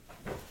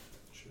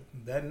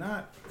That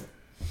not.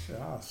 Shit,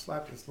 I'll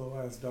slap this little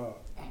ass dog.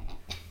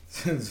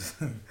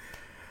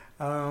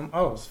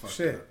 Oh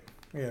shit. Up.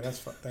 Yeah, that is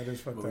fucked But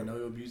up. we know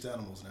you abuse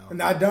animals now.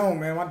 And I don't,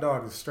 man. My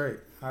dog is straight.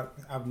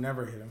 I've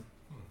never hit him.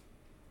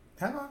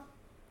 Have I?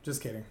 Just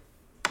kidding.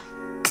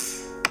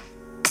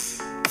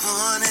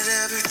 Wanted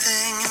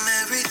everything and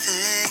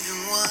everything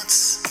at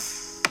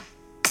once,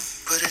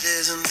 but it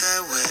isn't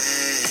that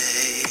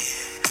way.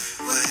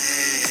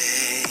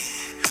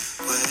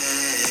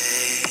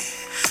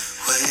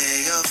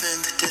 Way off in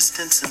the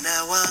distance, and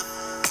now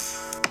I'm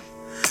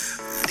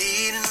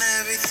needing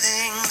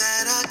everything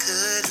that I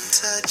couldn't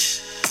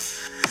touch,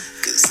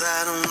 'cause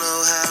I don't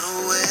know how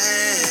to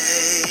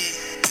wait.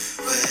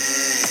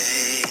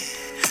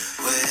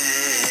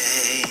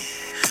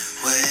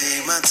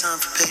 My time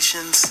for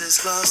patience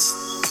is lost.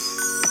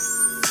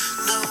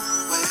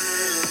 Nowhere.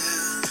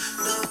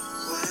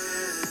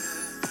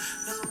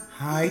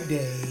 Hi,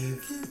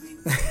 Dave.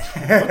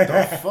 What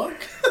the fuck?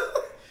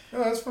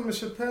 Oh, that's from the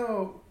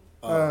Chappelle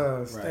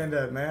stand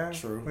up, man.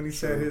 True. When he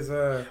said his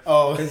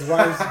his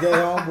wife's gay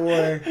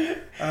homeboy.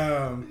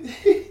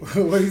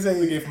 What did he say?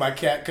 If my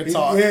cat could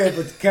talk. Yeah,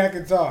 but the cat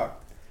could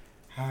talk.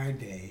 Hi,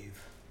 Dave.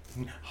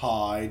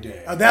 Hi,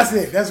 Dave. Oh, that's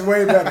it. That's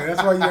way better.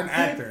 That's why you're an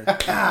actor.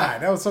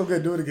 God, that was so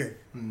good. Do it again.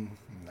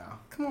 No.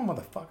 Come on,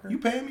 motherfucker. You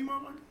paying me,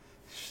 motherfucker?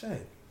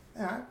 Shit.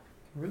 Yeah, I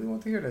really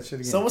want to hear that shit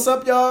again. So what's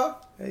up, y'all?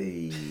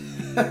 Hey.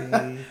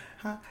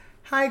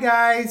 Hi,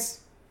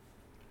 guys.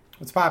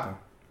 What's poppin'?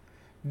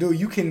 Dude,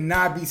 you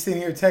cannot be sitting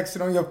here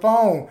texting on your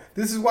phone.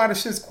 This is why the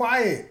shit's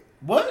quiet.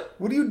 What?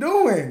 What are you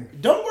doing?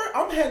 Don't worry,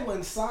 I'm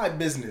handling side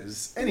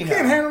business. Anyhow. You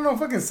can't handle no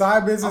fucking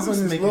side business I'm on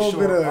just this making little sure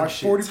bit our of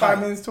shit 45 tight.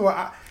 minutes to an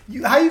hour.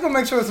 How you gonna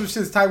make sure some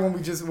shit's tight when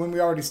we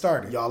already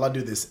started? Y'all, I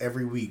do this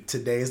every week.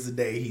 Today is the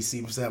day he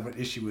seems to have an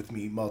issue with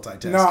me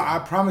multitasking. No, I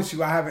promise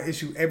you I have an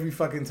issue every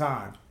fucking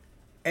time.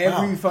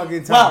 Every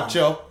fucking time. Wow,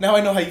 Joe. Now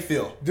I know how you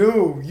feel.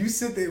 Dude, you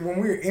sit there, when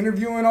we were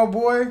interviewing old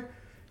boy,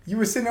 you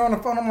were sitting there on the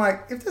phone, I'm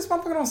like, if this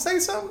motherfucker don't say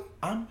something,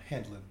 I'm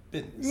handling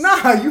business.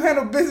 nah, you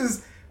handle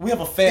business We have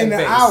a fan in base.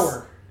 an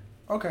hour.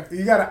 Okay.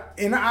 You gotta,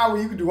 in an hour,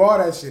 you can do all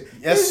that shit.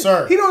 Yes,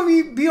 sir. He don't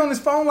even be on his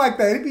phone like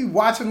that. He be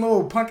watching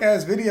little punk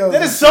ass videos.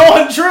 That is so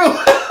untrue.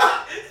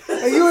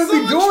 And you ain't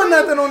be doing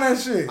nothing on that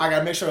shit. I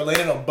gotta make sure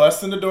Elena don't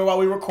bust in the door while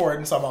we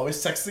recording, so I'm always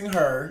texting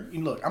her.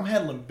 You look, I'm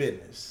handling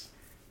business.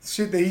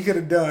 Shit that he could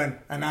have done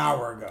an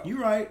hour ago.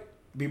 You right.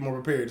 Be more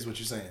prepared is what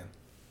you're saying.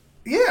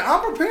 Yeah, I'm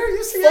prepared.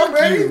 You see, Fuck I'm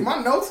ready. you.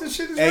 My notes and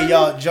shit is Hey, ready.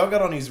 y'all, Joe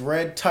got on these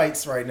red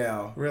tights right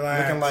now.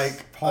 Relax. Looking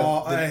like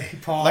Paul,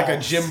 Paul. like a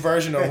gym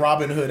version of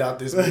Robin Hood out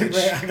this bitch.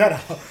 Man, I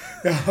gotta.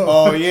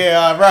 Oh,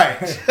 yeah, right.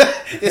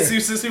 It's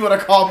used to see what I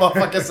call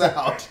motherfuckers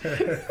out.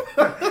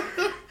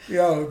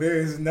 Yo,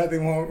 there's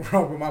nothing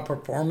wrong with my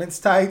performance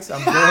tights.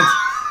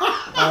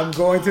 I'm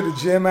going to the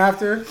gym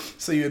after.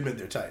 So you admit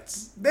they're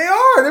tights. They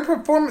are.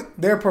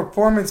 They're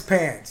performance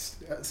pants.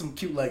 Some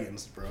cute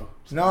leggings, bro.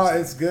 No,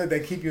 it's good. They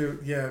keep your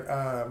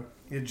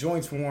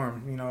joints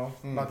warm. You know,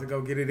 about to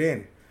go get it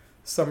in.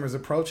 Summer's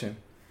approaching,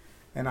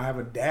 and I have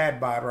a dad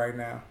bod right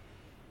now,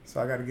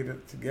 so I got to get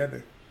it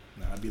together.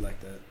 Nah, I'd be like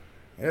that.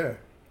 Yeah,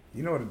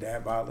 you know what a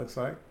dad bod looks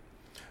like,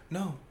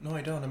 No,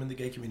 I don't. I'm in the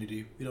gay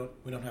community. We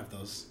don't have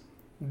those.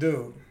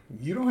 dude.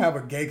 You don't have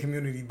a gay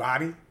community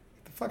body.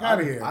 Get the fuck out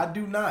of here. I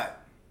do not.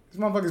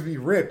 These motherfuckers be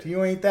ripped.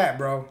 You ain't that,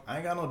 bro. I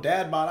ain't got no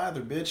dad bod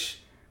either, bitch.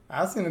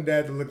 I seen a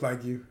dad that look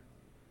like you.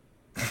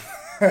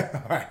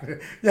 Alright.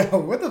 Yo,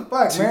 what the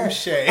fuck, man?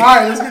 Touche.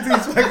 Alright, let's get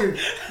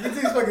to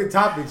these fucking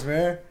topics,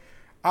 man.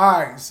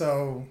 Alright,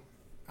 so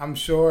I'm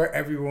sure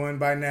everyone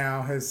by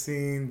now has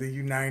seen the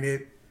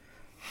United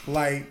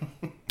flight,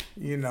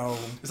 you know.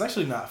 It's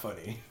actually not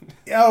funny.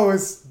 Yo,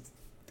 it's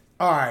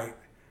alright.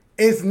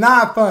 It's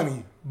not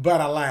funny,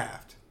 but I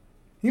laughed.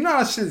 You know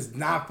how shit's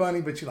not funny,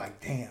 but you're like,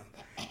 damn,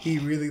 he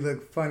really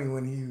looked funny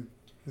when he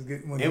was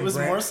getting when It he was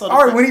ran. more so the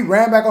Alright, fact- when he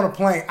ran back on the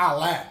plane, I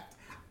laughed.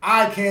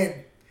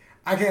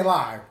 I can't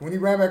lie. When he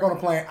ran back on the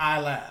plane, I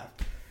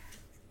laughed.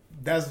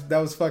 That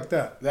was fucked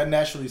up. That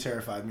naturally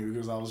terrified me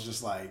because I was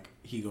just like,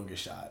 he gonna get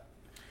shot.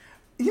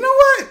 You know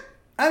what?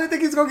 I didn't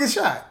think he's gonna get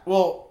shot.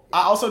 Well,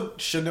 I also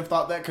shouldn't have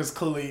thought that because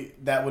clearly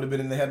that would have been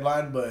in the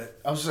headline, but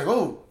I was just like,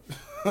 oh,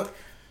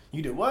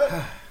 you did what?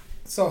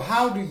 So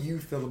how do you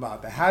feel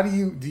about that? How do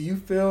you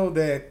feel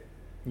that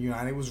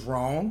United was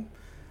wrong?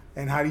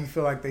 And how do you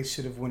feel like they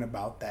should have went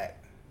about that?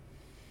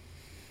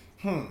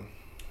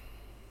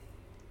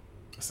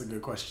 That's a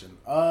good question.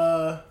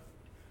 I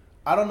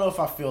don't know if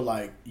I feel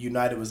like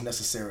United was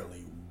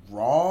necessarily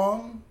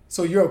wrong.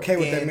 So you're okay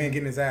with that And- man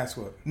getting his ass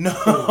whooped? No.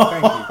 Cool,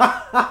 thank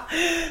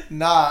you.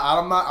 Nah,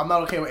 I'm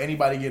not okay with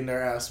anybody getting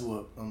their ass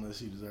whooped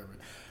unless you deserve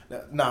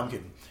it. Nah, I'm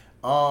kidding.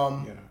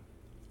 Yeah.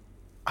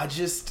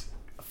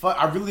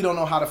 I really don't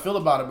know how to feel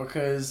about it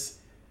because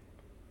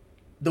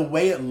the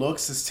way it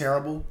looks is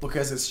terrible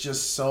because it's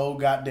just so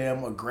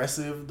goddamn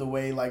aggressive. The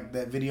way like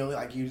that video,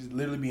 like you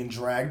literally being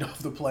dragged off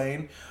the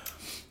plane.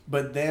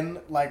 But then,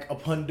 like,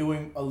 upon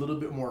doing a little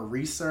bit more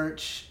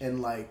research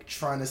and, like,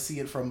 trying to see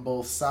it from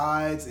both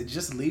sides, it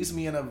just leaves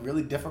me in a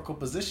really difficult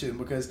position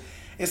because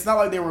it's not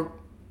like they were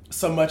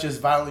so much as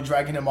violently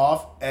dragging him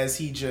off as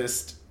he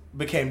just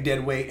became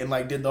dead weight and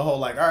like did the whole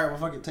like, all right, well,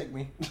 fuck it, take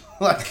me.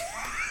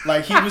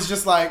 like he was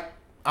just like,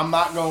 I'm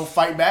not gonna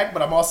fight back,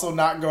 but I'm also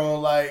not gonna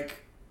like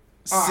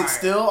sit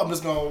still. I'm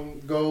just gonna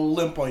go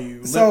limp on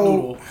you. Limp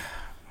noodle.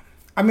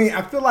 I mean,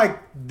 I feel like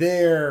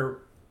their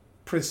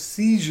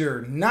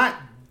procedure, not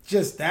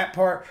just that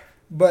part,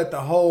 but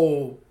the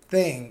whole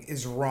thing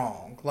is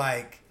wrong.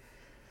 Like,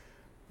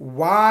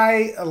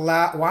 why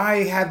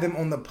have them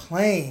on the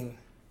plane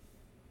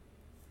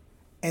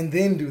and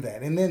then do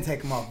that and then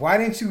take them off? Why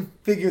didn't you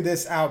figure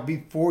this out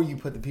before you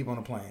put the people on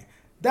the plane?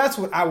 That's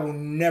what I will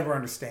never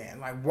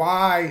understand. Like,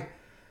 why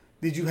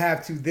did you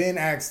have to then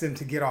ask them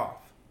to get off?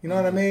 You know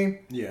what I mean?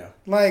 Yeah.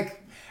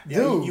 Like,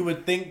 dude, you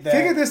would think that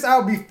figure this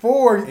out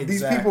before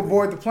these people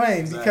board the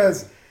plane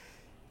because,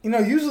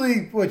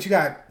 usually you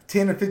got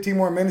 10 or 15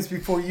 more minutes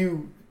before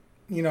you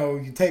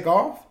take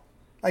off.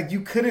 Like,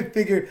 you could have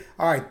figured,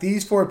 all right,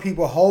 these 4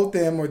 people hold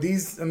them or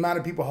these amount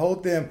of people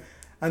hold them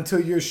until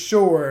you're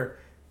sure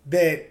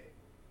that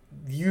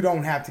you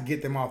don't have to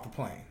get them off the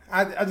plane.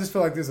 I just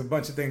feel like there's a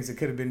bunch of things that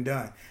could have been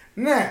done.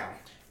 Now.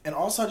 And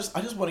also,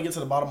 I just want to get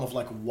to the bottom of,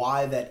 like,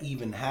 why that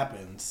even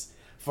happens.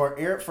 For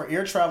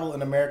air travel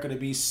in America to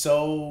be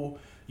so,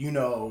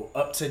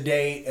 up to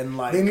date and,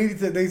 like... They needed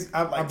to...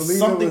 I believe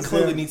something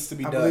clearly needs to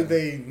be done. I believe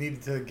they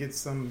needed to get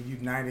some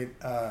United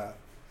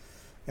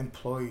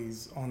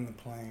employees on the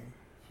plane.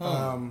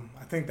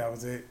 I think that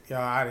was it.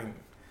 Y'all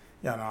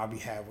know I'll be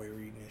halfway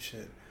reading this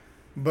shit.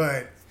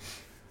 But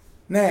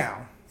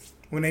now,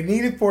 when they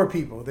needed 4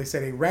 people, they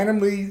said they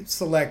randomly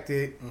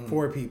selected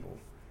 4 people.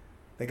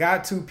 They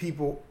got 2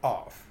 people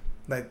off.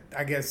 Like,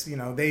 I guess,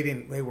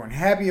 they weren't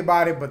happy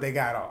about it, but they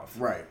got off.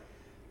 Right.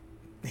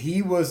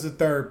 He was the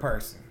 3rd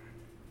person.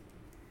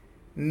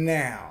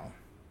 Now,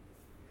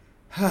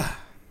 I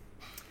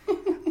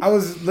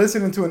was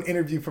listening to an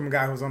interview from a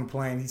guy who was on the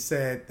plane. He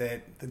said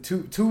that the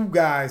two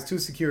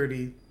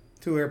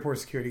airport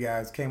security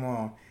guys came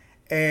on,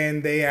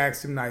 and they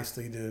asked him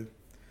nicely to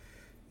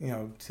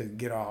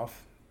get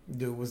off.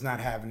 Dude was not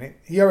having it.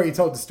 He already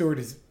told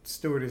the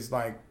stewardess,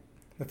 like,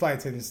 the flight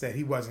attendants that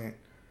he wasn't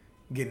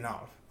getting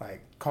off.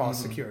 Like, call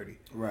security.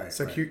 Right.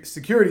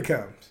 Security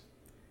comes.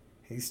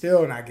 He's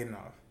still not getting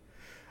off.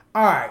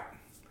 All right.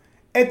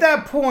 At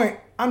that point,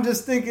 I'm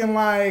just thinking,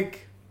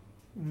 like,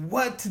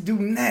 what to do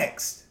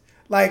next?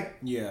 Like,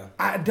 yeah,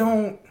 I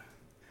don't...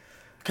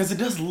 Because it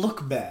does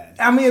look bad.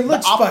 I mean, it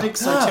looks fucked up. The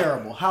optics are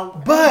terrible.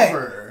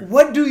 However... But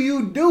what do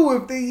you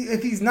do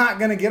if he's not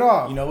going to get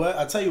off? You know what?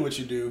 I'll tell you what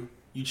you do.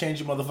 You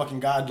change your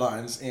motherfucking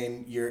guidelines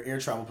in your air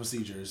travel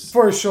procedures.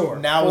 For sure.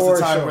 Now is the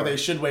time where they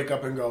should wake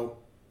up and go,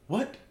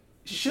 what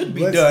should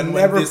be Let's done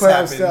never when this put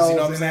happens? ourselves You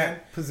know what I'm in saying?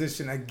 that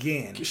position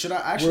again. Should I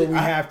actually... Where we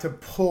have to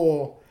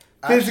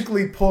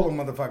physically pull a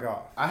motherfucker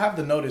off. I have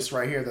the notice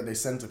right here that they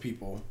sent to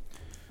people.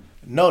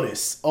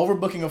 Notice,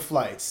 overbooking of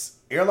flights.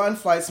 Airline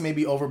flights may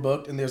be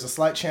overbooked, and there's a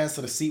slight chance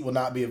that a seat will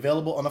not be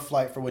available on a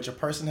flight for which a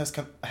person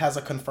has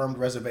a confirmed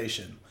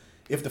reservation.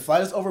 If the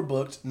flight is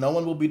overbooked, no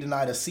one will be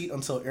denied a seat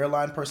until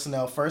airline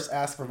personnel first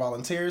ask for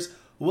volunteers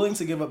willing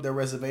to give up their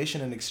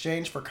reservation in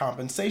exchange for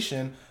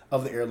compensation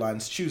of the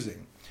airline's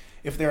choosing.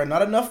 If there are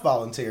not enough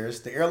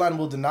volunteers, the airline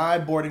will deny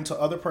boarding to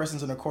other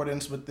persons in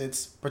accordance with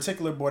its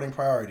particular boarding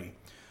priority.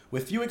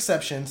 With few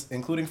exceptions,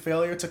 including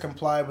failure to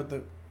comply with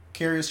the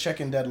carrier's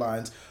check-in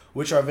deadlines,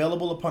 which are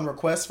available upon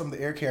request from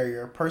the air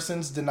carrier,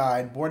 persons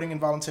denied boarding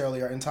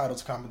involuntarily are entitled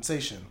to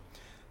compensation.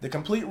 The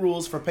complete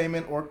rules for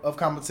payment of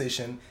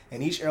compensation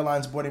and each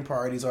airline's boarding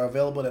priorities are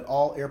available at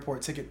all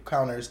airport ticket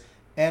counters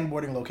and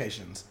boarding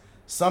locations.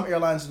 Some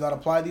airlines do not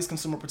apply these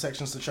consumer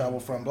protections to travel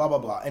from blah, blah,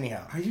 blah.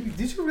 Anyhow.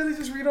 Did you really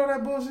just read all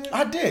that bullshit?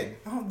 I did.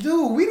 Oh,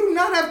 dude, we do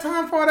not have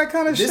time for all that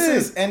kind of shit.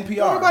 This is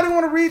NPR. Nobody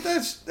want to read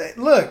that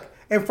Look,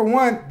 and for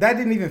one, that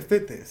didn't even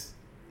fit this.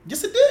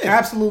 Yes, it did.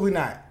 Absolutely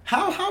not.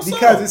 How so?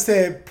 Because it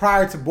said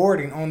prior to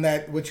boarding on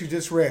that, what you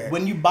just read.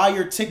 When you buy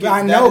your ticket,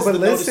 I know, that is the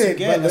notice you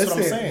get. That's what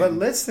I'm saying. But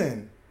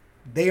listen,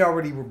 they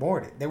already were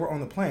boarded. They were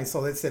on the plane,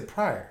 so it said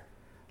prior.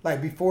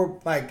 Like before,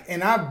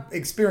 and I've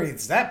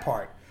experienced that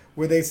part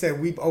where they said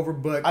we've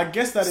overbooked. I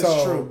guess that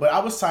is true, but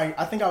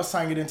I think I was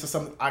tying it into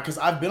something, because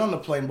I've been on the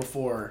plane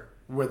before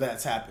where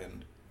that's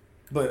happened.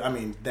 But, I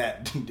mean,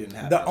 that didn't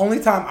happen. The only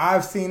time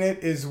I've seen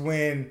it is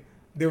when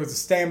there was a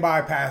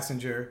standby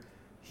passenger.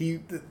 He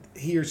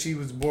or she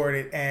was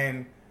boarded,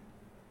 and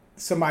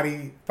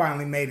somebody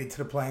finally made it to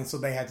the plane, so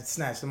they had to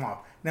snatch them off.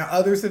 Now,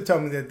 others have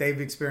told me that they've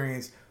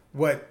experienced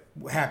what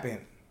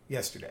happened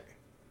yesterday,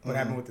 what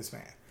happened with this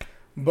man.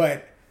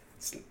 But,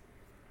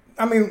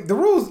 I mean, the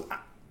rules...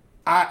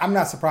 I'm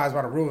not surprised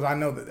by the rules. I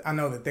know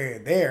that they're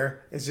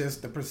there. It's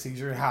just the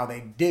procedure, how they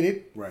did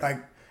it. Right.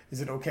 Like,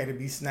 is it okay to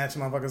be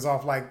snatching motherfuckers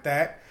off like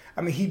that?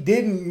 I mean, he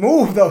didn't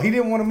move though. He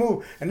didn't want to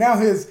move, and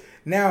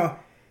now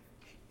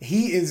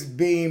he is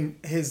being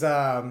his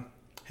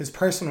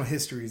personal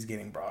history is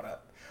getting brought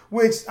up,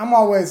 which I'm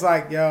always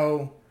like,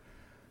 yo,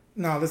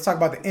 no, let's talk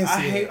about the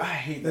incident. I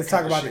hate. Let's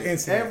talk about the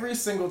incident. Every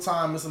single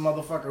time it's a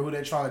motherfucker who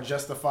they're trying to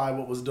justify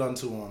what was done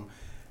to him.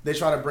 they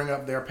try to bring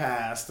up their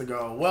past to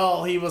go,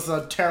 well, he was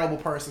a terrible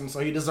person, so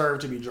he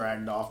deserved to be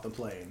dragged off the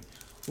plane.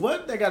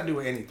 What they got to do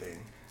with anything?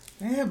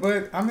 Yeah,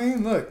 but I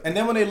mean, look. And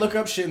then when they look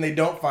up shit and they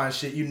don't find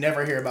shit, you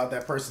never hear about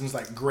that person's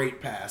like great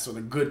past or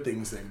the good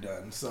things they've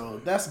done. So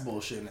that's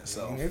bullshit in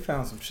itself. They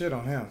found some shit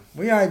on him.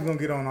 We ain't even gonna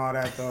get on all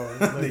that though.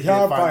 They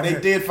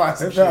did find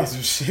some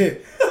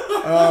shit.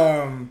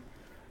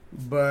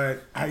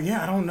 But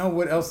I don't know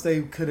what else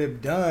they could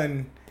have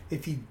done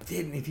if he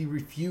didn't. If he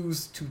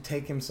refused to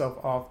take himself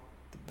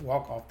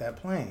walk off that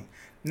plane.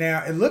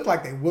 Now it looked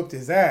like they whooped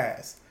his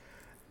ass.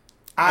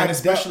 And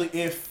especially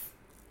if.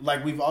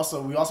 Like we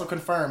also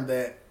confirmed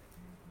that,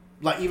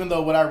 like even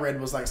though what I read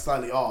was like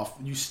slightly off,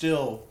 you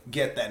still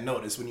get that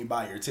notice when you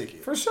buy your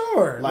ticket. For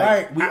sure.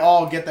 Like we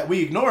all get that.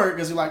 We ignore it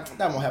because you're like,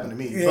 that won't happen to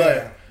me.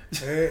 Yeah,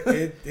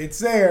 but it's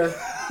there.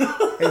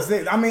 It's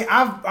there. I mean,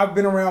 I've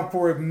been around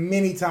for it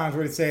many times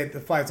where they said the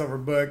flight's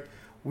overbooked.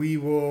 We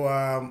will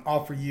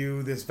offer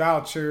you this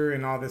voucher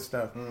and all this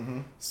stuff.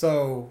 Mm-hmm.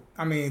 So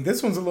I mean,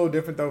 this one's a little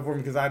different though for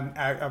me because I've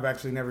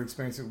actually never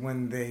experienced it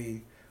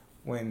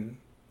when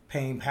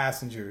paying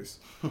passengers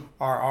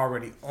are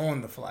already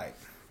on the flight,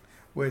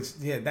 which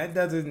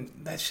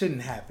that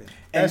shouldn't happen.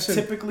 And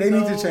typically they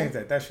need to change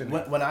that. That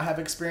shouldn't. When I have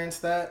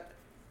experienced that,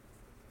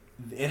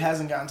 it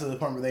hasn't gotten to the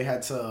point where they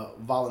had to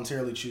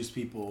voluntarily choose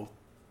people.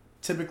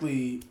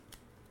 Typically,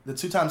 the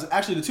two times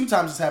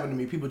it's happened to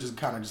me, people just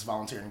kind of just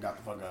volunteered and got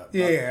the fuck up.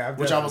 Yeah,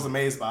 which I was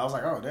amazed by. I was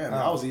like, oh damn,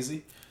 that was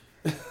easy.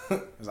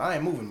 Because I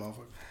ain't moving,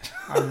 motherfucker.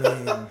 I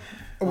mean.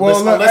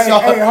 Well, unless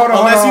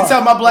you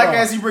tell my black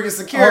ass you bringing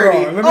security.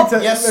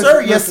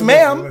 Yes,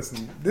 ma'am.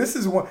 Listen. This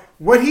is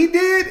what he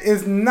did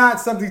is not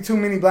something too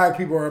many black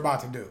people are about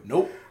to do.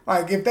 Nope.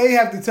 Like if they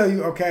have to tell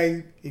you,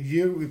 okay, if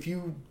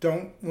you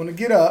don't want to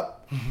get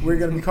up, we're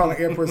gonna be calling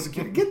airport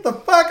security. Get the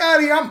fuck out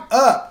of here! I'm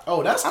up.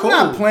 Oh, that's cool.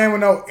 I'm not playing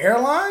with no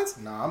airlines.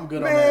 Nah, I'm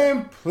good on that.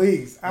 Man,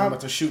 please. I'm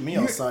about to shoot me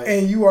on sight.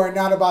 And you are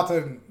not about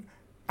to.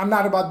 I'm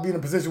not about to be in a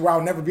position where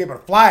I'll never be able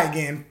to fly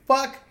again.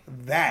 Fuck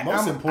that.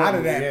 I'm out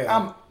of that. Yeah.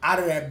 I'm out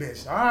of that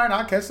bitch. All right,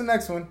 I'll catch the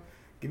next one.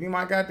 Give me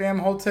my goddamn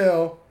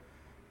hotel.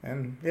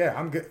 And yeah,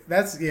 I'm good.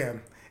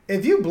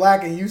 If you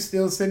black and you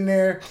still sitting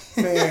there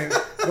saying,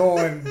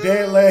 going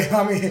dead leg,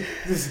 I mean,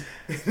 just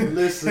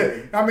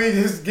listen. I mean,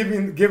 just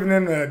giving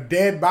them a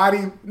dead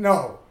body.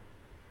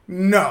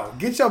 No,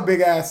 get your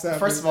big ass up.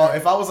 First of all,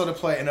 if I was on a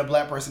plane and a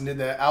black person did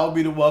that, I would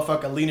be the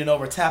motherfucker leaning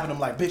over, tapping them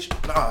like, bitch,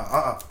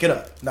 get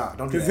up. Nah,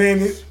 don't do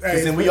that.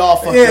 Because then we all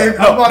fucked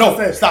up.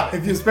 No, stop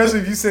it. Especially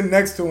if you sit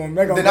next to them.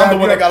 Then I'm the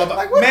one that got up.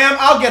 Like, ma'am,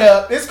 I'll get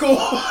up. It's cool.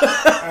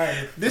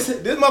 Right. This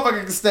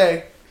motherfucker can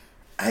stay.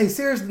 Hey,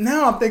 seriously,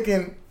 now I'm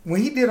thinking,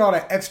 when he did all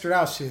that extra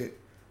out shit,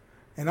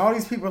 and all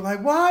these people are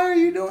like, why are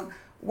you doing...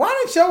 Why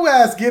didn't your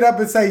ass get up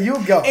and say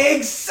you'll go?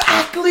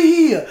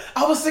 Exactly.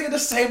 I was thinking the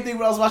same thing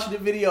when I was watching the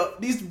video.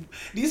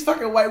 These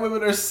fucking white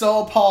women are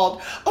so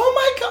appalled. Oh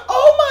my god.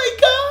 Oh my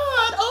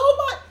god. Oh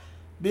my.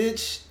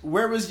 Bitch,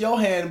 where was your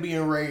hand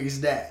being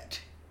raised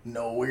at?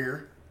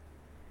 Nowhere.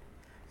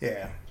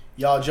 Yeah.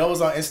 Y'all, Joe's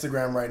on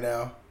Instagram right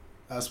now.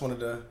 I just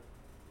wanted to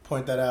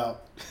point that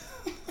out.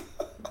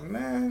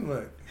 Man,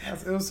 look.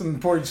 It was some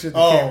important shit.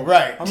 Oh,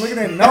 right. I'm looking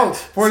at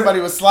notes. Somebody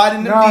was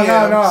sliding them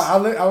DMs.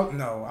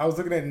 No. I was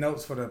looking at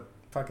notes for the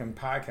fucking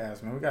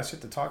podcast, man. We got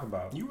shit to talk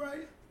about. You right.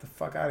 Get the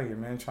fuck out of here,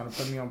 man. Trying to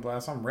put me on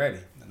blast. I'm ready.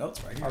 The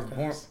notes right here. I was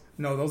born.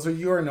 No, those are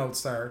your notes,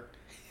 sir.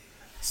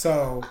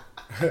 So,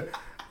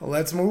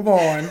 let's move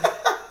on.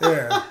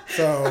 Yeah.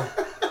 So,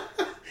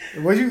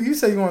 what you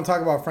say you want to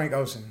talk about Frank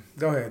Ocean?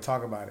 Go ahead,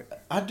 talk about it.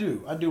 I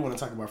do want to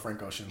talk about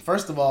Frank Ocean.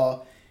 First of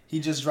all,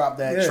 he just dropped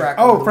that track.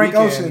 Oh, Frank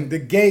Ocean, the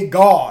gay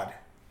god.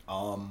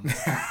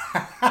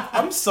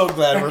 I'm so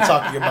glad we're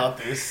talking about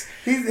this.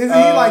 Isn't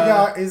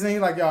he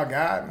like y'all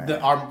guy,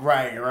 man?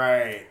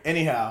 Right.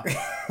 Anyhow,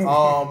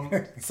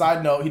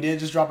 side note, he did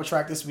just drop a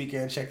track this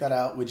weekend. Check that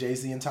out with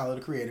Jay-Z and Tyler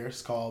the Creator.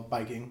 It's called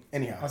Biking.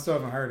 Anyhow, I still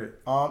haven't heard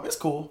it. It's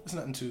cool. It's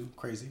nothing too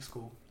crazy. It's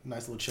cool.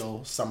 Nice little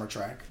chill summer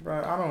track.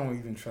 Bro, I don't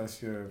even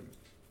trust your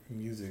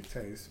music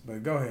taste,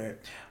 but go ahead.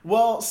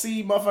 Well,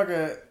 see,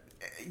 motherfucker,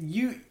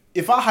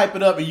 if I hype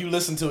it up and you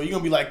listen to it, you're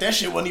gonna be like, that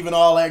shit wasn't even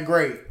all that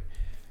great.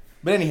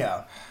 But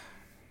anyhow,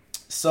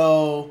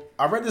 so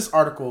I read this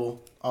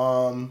article.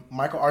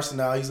 Michael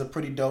Arsenal, he's a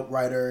pretty dope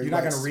writer. You're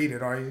not going to read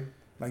it, are you?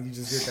 Like you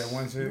just did that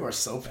one shit? You are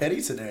so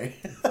petty today.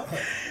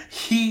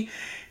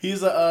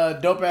 He's a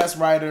dope-ass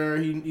writer.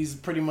 He's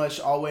pretty much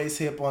always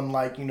hip on,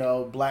 like, you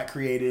know, black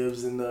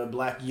creatives in the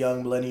black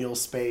young millennial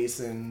space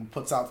and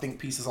puts out think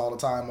pieces all the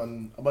time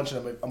on a bunch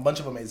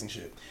of amazing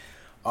shit.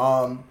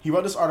 He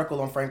wrote this article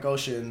on Frank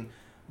Ocean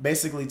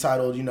basically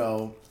titled, you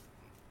know,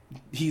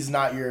 he's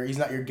not your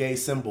gay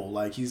symbol.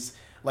 Like he's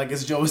like,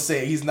 as Joe was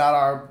saying, he's not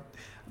our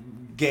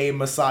gay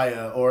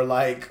messiah or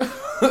like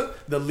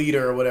the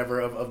leader or whatever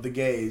of the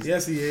gays.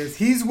 Yes, he is.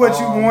 He's what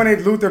you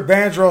wanted Luther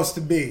Vandross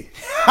to be.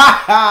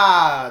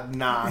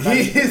 Nah.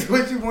 He is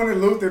what you wanted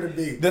Luther to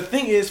be. The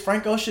thing is,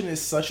 Frank Ocean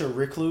is such a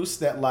recluse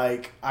that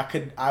like I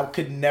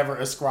could never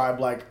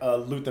ascribe like a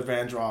Luther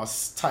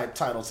Vandross type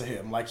title to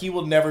him. Like he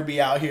will never be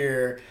out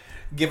here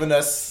giving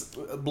us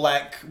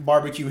black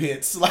barbecue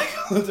hits like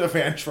Luther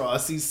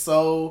Vandross. He's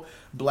so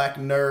black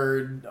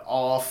nerd,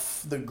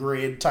 off the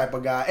grid type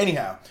of guy.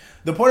 Anyhow,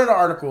 the point of the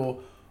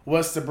article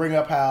was to bring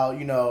up how,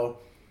 you know,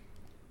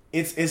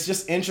 it's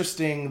just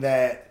interesting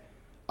that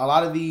a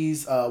lot of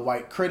these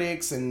white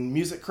critics and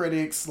music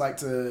critics like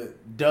to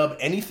dub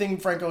anything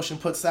Frank Ocean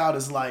puts out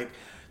as like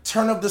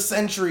turn of the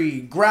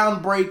century,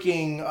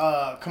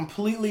 groundbreaking,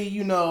 completely,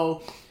 you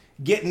know,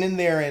 getting in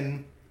there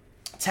and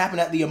tapping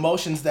at the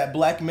emotions that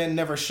black men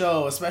never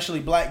show, especially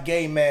black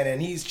gay men,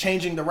 and he's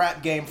changing the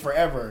rap game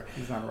forever.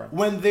 He's not a rapper.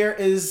 When there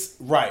is,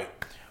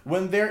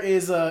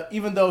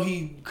 even though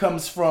he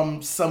comes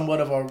from somewhat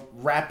of a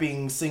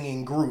rapping,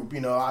 singing group, you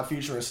know, Odd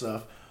Future and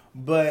stuff,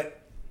 but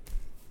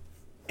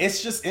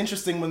it's just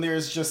interesting when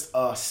there's just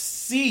a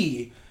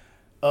sea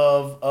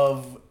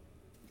of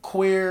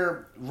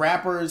queer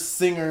rappers,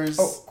 singers.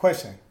 Oh,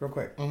 question, real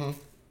quick. Mm-hmm.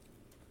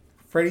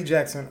 Freddie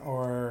Jackson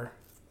or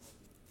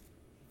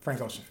Frank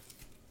Ocean?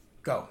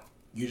 Go.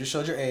 You just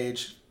showed your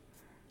age.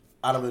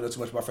 I don't really know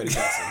too much about Freddie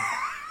Jackson.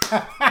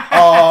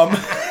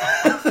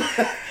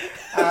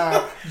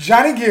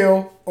 Johnny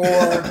Gill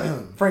or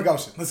Frank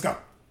Ocean? Let's go.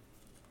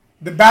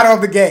 The battle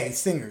of the gay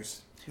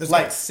singers. Let's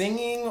like go.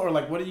 singing or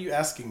like what are you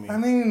asking me? I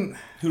mean,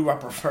 who do I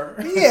prefer?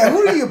 yeah,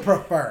 who do you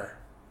prefer?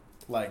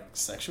 Like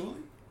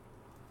sexually?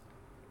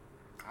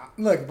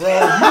 Look, bro,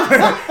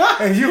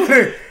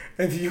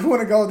 if you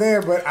want to go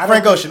there, but I don't.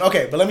 Frank Ocean.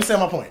 Okay, but let me say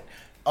my point.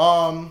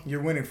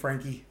 You're winning,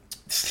 Frankie.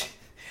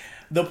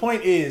 The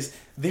point is,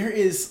 there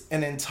is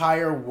an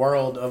entire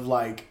world of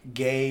like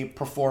gay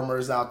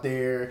performers out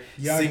there,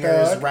 Young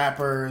singers, Thug.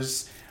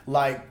 rappers,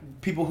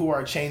 like people who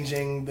are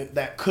changing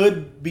that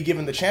could be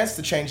given the chance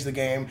to change the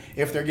game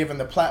if they're given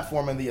the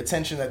platform and the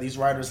attention that these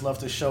writers love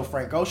to show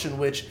Frank Ocean,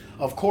 which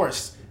of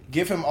course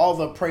give him all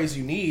the praise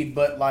you need,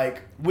 but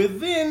like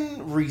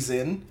within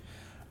reason,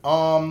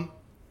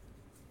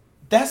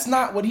 that's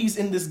not what he's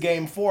in this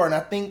game for. And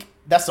I think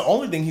that's the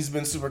only thing he's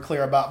been super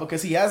clear about,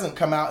 because he hasn't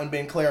come out and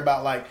been clear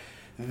about like,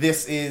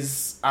 this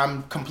is,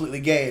 I'm completely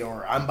gay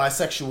or I'm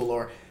bisexual,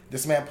 or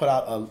this man put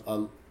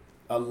out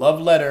a love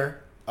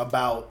letter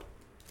about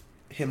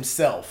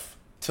himself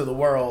to the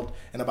world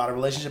and about a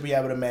relationship he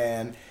had with a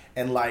man.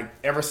 And like,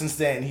 ever since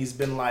then, he's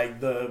been like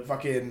the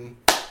fucking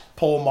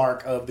pole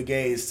mark of the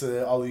gays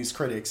to all these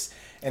critics.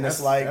 And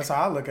it's like, that's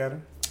how I look at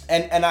him.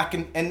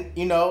 And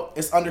you know,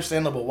 it's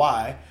understandable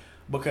why,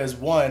 because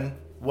one,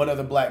 what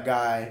other black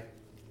guy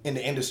in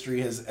the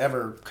industry has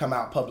ever come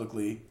out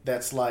publicly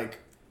that's like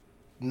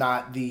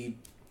not the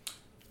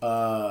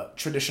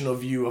traditional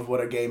view of what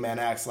a gay man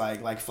acts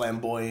like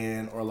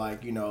flamboyant or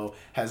like, you know,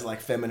 has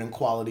like feminine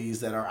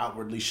qualities that are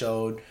outwardly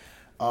showed.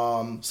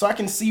 So I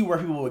can see where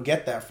people would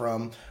get that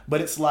from,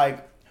 but it's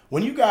like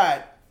when you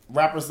got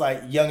rappers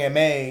like Young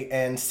M.A.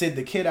 and Sid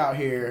the Kid out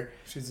here,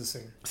 She's a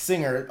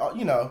singer,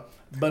 you know.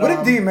 But what if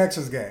DMX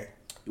was gay?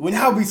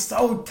 That would be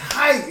so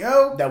tight,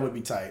 yo. That would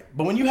be tight.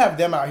 But when you have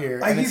them out here,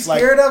 like and he's it's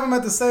scared like, of him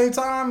at the same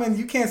time, and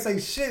you can't say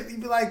shit.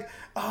 You'd be like,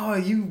 "Oh,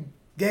 you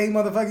gay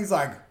motherfucker!" He's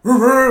like,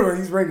 or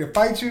he's ready to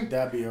fight you.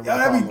 That'd be a real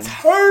that'd be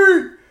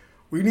problem. tight.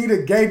 We need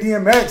a gay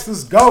DMX.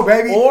 Let's go,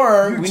 baby.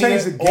 Or you we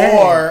change need the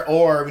game.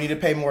 or we need to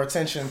pay more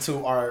attention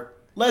to our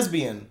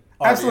lesbian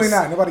artists. Absolutely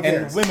not. Nobody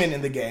cares. And women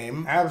in the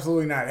game.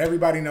 Absolutely not.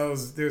 Everybody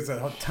knows there's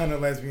a ton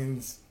of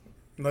lesbian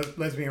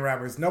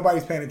rappers.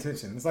 Nobody's paying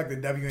attention. It's like the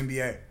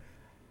WNBA.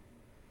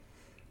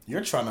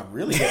 You're trying to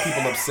really get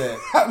people upset.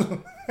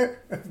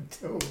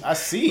 Dude. I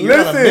see.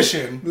 You're on a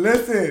mission.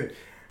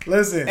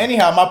 Listen.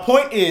 Anyhow, my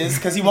point is,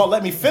 because he won't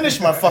let me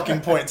finish my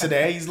fucking point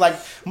today. He's like,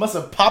 must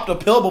have popped a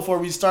pill before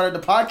we started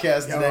the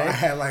podcast Yo, today. I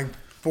had like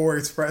 4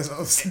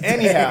 espressos today.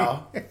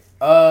 Anyhow,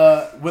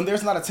 when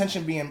there's not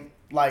attention being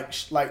like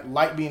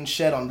light being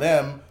shed on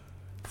them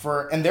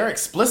and they're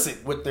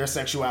explicit with their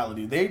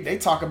sexuality. They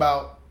talk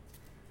about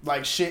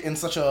like shit in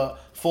such a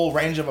full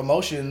range of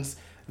emotions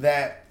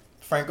that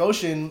Frank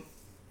Ocean,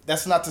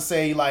 that's not to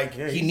say like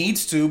he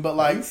needs to, but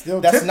like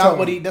that's not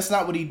what he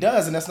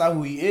does, and that's not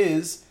who he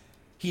is.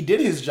 He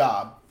did his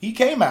job. He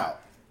came out.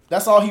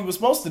 That's all he was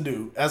supposed to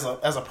do as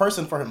a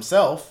person for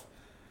himself.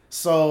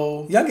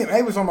 So Young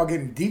M.A. was talking about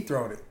getting deep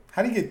throated.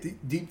 How do you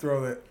get deep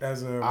throated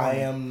as a woman? I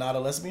am not a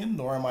lesbian,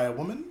 nor am I a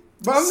woman.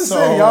 But I'm just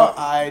saying, y'all.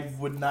 I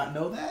would not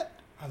know that.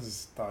 I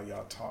just thought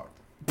y'all talked.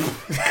 Fuck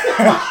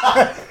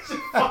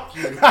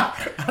you.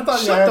 I thought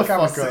Shut y'all had the fuck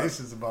up.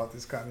 conversations about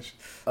this kind of shit.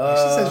 She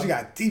said she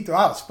got deep throat.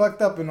 I was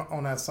fucked up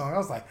on that song. I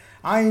was like,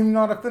 I didn't even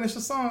know how to finish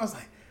the song. I was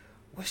like,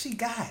 what she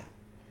got?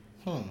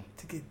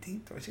 To get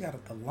deep throat. She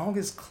got the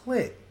longest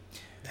clit.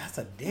 That's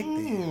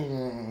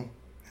addictive.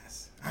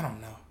 I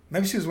don't know.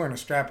 Maybe she was wearing a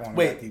strap on.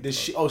 Wait, did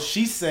she? Oh,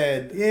 she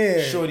said,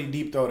 Yeah. Shorty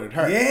deep throated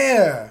her.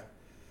 Yeah.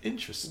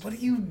 Interesting. What do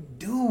you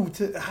do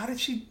to? How did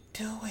she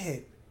do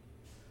it?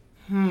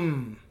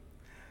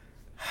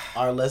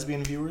 Our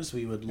lesbian viewers,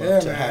 we would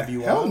love to man. have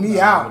you Help on. me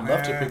out, Would man.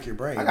 love to pick your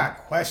brain. I got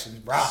questions,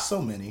 bro.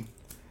 so many.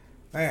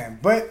 Man,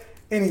 but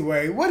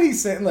anyway, what he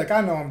said. Look,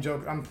 I know I'm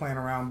joking. I'm playing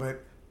around,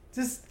 but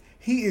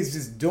he is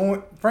just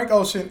doing. Frank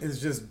Ocean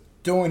is just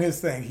doing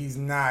his thing. He's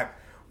not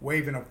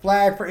waving a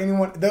flag for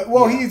anyone.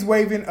 He's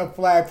waving a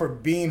flag for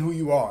being who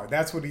you are.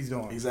 That's what he's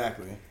doing.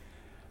 Exactly.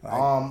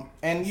 Like,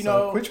 and you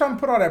know, quit trying to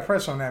put all that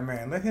pressure on that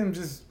man. Let him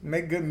just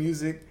make good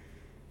music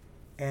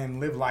and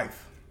live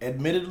life.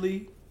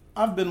 Admittedly,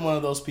 I've been one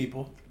of those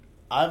people.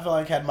 I've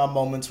like had my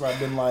moments where I've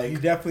been like, you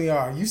definitely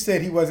are. You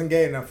said he wasn't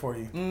gay enough for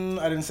you.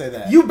 I didn't say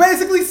that. You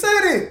basically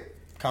said it.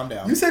 Calm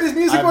down. You said his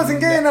music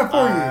wasn't gay enough for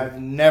you. I've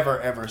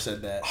never ever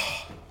said that.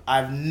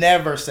 I've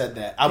never said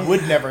that. I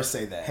would never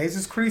say that.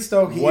 Jesus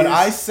Cristo.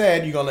 I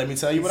said, you gonna let me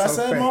tell you what I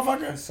said, fake.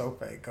 motherfucker? It's so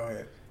fake. Go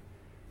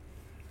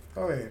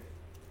ahead.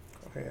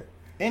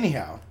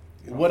 Anyhow,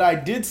 what I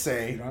did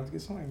say you don't have to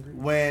get so angry.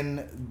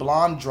 when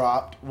Blonde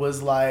dropped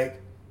was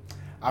like,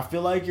 I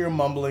feel like you're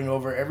mumbling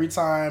over every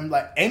time,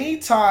 like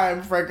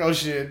anytime Frank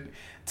Ocean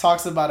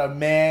talks about a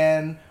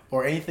man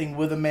or anything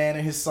with a man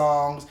in his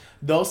songs,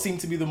 those seem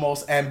to be the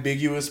most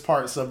ambiguous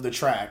parts of the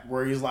track,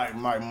 where he's like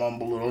might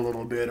mumble it a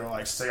little bit or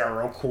like say it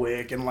real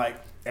quick, and like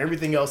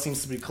everything else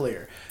seems to be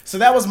clear. So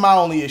that was my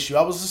only issue.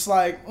 I was just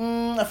like,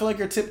 I feel like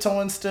you're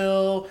tiptoeing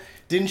still.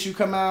 Didn't you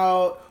come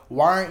out?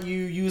 Why aren't you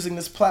using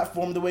this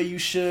platform the way you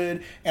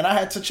should? And I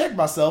had to check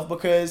myself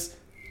because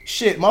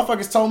shit,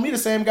 motherfuckers told me the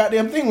same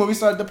goddamn thing when we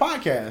started the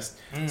podcast.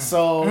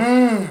 So,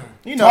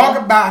 you know, talk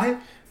about it.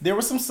 There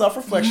was some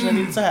self-reflection that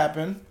needed to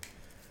happen.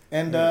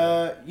 And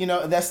you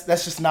know, that's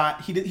just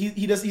not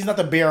he's not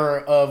the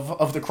bearer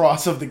of the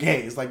cross of the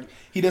gays. Like,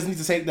 he doesn't need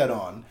to take that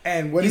on.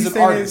 And what he's an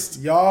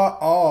artist. Y'all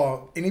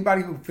all,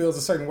 anybody who feels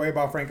a certain way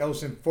about Frank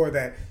Ocean, for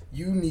that,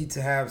 you need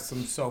to have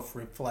some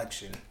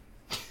self-reflection.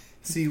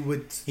 See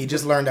what he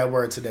just learned that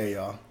word today,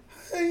 y'all.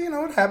 Hey, you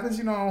know what happens.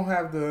 You know, I don't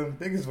have the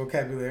biggest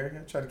vocabulary.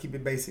 I try to keep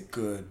it basic.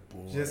 Good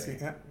boy. Just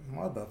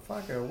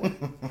motherfucker.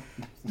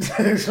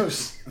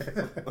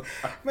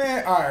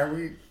 Man, all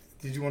right.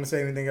 Did you want to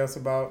say anything else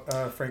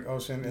about Frank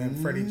Ocean and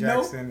Freddie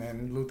Jackson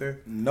and Luther?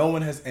 No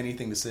one has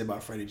anything to say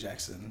about Freddie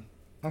Jackson.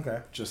 Okay.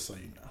 Just so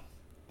you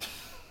know.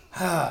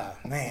 Ah,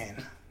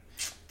 man.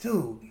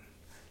 Dude.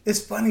 It's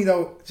funny,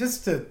 though,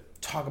 just to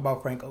talk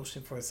about Frank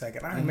Ocean for a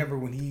second. I remember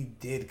when he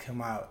did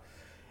come out,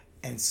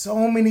 and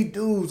so many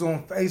dudes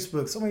on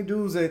Facebook, so many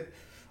dudes that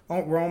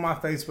were on my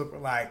Facebook were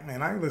like,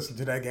 man, I ain't listen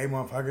to that gay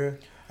motherfucker.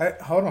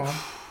 Hold on.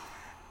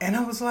 And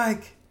I was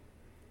like,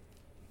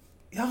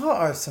 y'all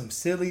are some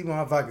silly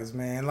motherfuckers,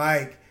 man.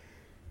 Like,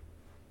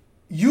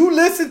 you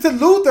listen to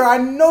Luther. I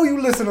know you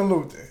listen to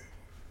Luther.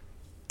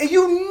 And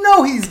you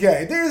know he's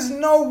gay. There's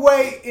no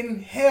way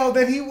in hell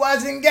that he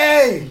wasn't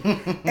gay.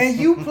 And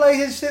you play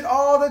his shit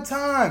all the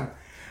time.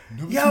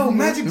 Yo,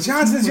 Magic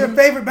Johnson's your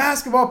favorite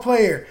basketball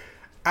player.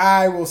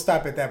 I will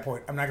stop at that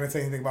point. I'm not going to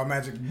say anything about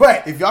Magic.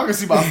 But if y'all can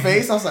see my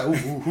face, I was like,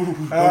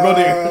 don't go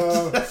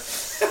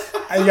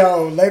there.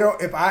 Yo, later,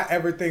 if I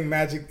ever think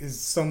Magic is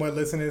somewhat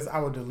listening to this, I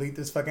will delete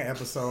this fucking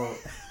episode.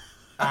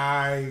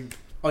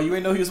 Oh, you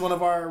ain't know he was one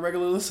of our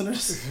regular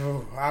listeners?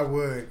 Oh, I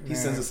would. He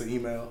sends us an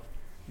email.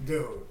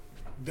 Dude,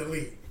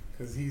 delete.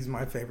 Because he's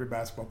my favorite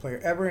basketball player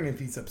ever. And if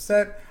he's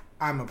upset,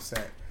 I'm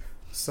upset.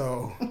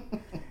 So,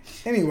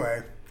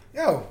 anyway.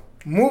 Yo,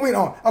 moving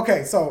on.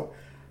 Okay, so,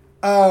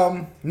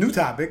 new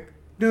topic.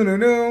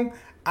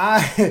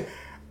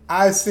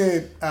 I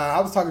said, I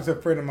was talking to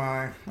a friend of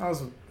mine. I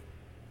was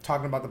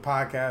talking about the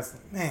podcast.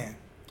 Man,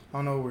 I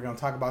don't know what we're going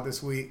to talk about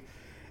this week.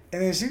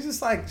 And then she just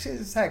had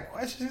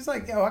questions. She's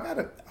like, yo,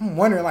 I'm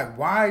wondering, like,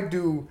 why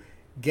do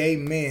gay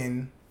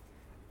men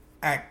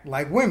act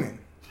like women?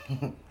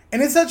 And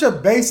it's such a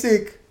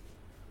basic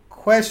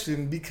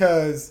question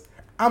because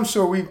I'm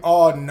sure we've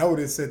all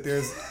noticed that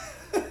there's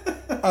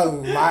a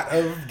lot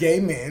of gay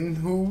men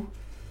who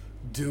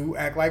do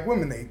act like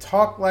women. They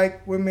talk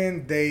like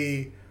women.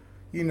 They,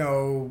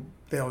 they'll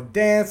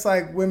dance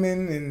like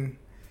women. And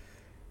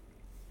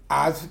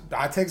I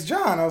text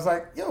John. I was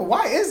like, yo,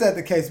 why is that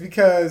the case?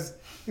 Because,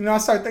 I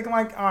started thinking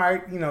like, all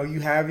right, you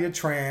have your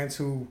trans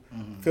who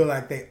feel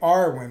like they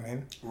are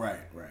women. Right.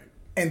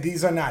 And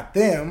these are not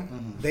them.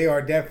 Mm-hmm. They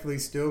are definitely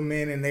still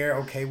men, and they're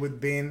okay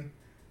with being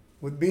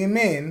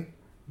men,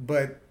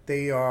 but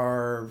they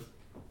are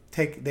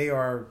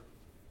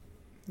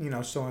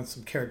showing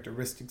some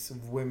characteristics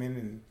of women.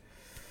 And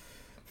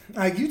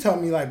like you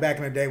told me, like back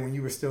in the day when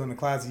you were still in the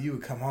closet, you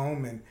would come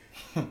home and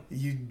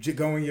you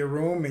go in your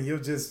room and you'll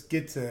just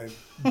get to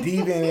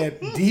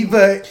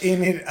diva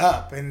in it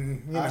up,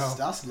 and I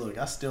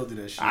still do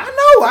that shit. I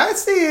know, I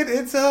see it.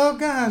 It's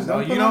gosh. No,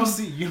 you don't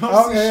see shit.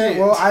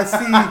 Well, I see.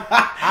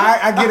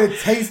 I get a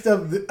taste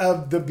of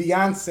the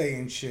Beyonce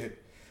and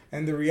shit,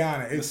 and the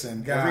Rihanna.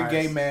 Listen, every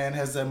gay man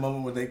has that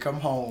moment when they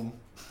come home.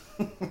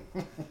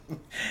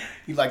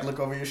 You look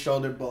over your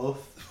shoulder,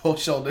 both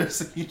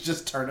shoulders, and you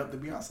just turn up the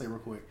Beyonce real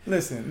quick.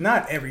 Listen,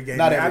 not every gay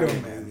man. Every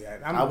gay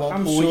man. I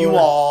won't fool you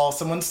all.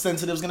 Someone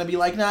sensitive's gonna be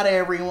like, not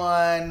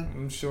everyone.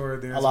 I'm sure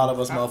there's a lot of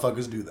us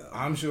motherfuckers do though.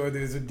 I'm sure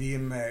there's a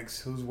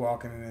DMX who's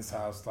walking in his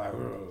house like,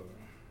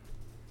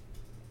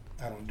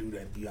 I don't do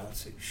that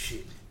Beyonce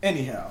shit.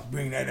 Anyhow.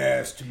 Bring that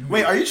ass to me.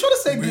 Wait, are you trying to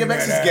say Bring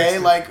DMX that is gay? ass to-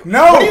 Like,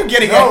 No, what are you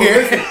getting no, at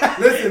here?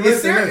 listen,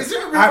 Is there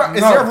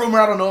a rumor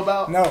I don't know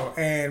about? No,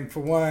 and for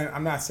one,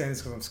 I'm not saying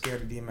this because I'm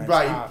scared of DMX.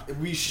 Right,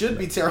 we should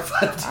be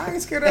terrified of I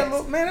ain't scared of that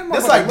little man. That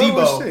That's motherfucker like little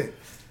as Debo. shit.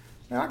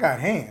 Man, I got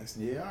hands.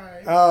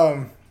 Yeah, all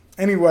right.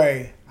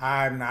 Anyway,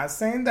 I'm not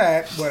saying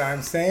that. What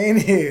I'm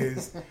saying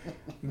is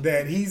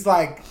that he's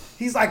like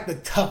the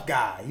tough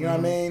guy. You know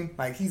what I mean?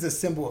 Like he's a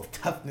symbol of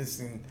toughness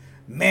and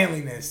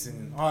manliness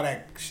and all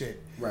that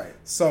shit. Right.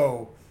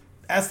 So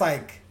that's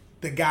like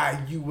the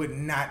guy you would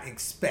not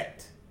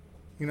expect.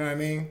 You know what I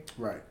mean?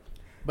 Right.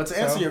 But to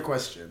answer your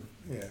question,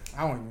 yeah,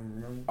 I don't even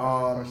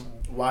remember.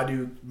 why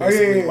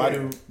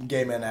do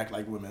gay men act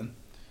like women?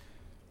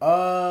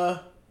 So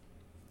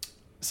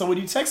when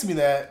you text me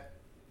that,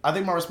 I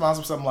think my response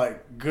was something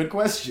like, "Good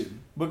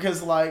question,"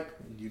 because like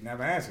You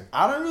never answered.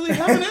 I don't really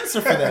have an answer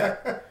for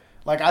that.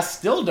 Like I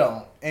still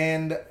don't,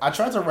 and I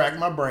tried to rack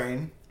my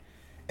brain,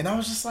 and I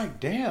was just like,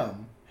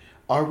 "Damn,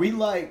 are we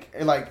like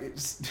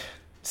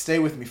stay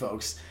with me,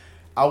 folks."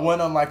 I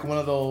went on like one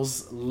of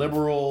those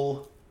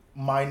liberal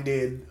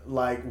minded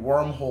like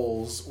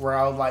wormholes where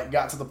I like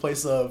got to the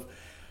place of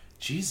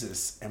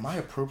Jesus, am I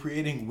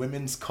appropriating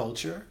women's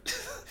culture?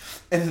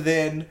 And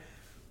then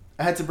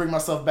I had to bring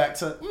myself back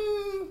to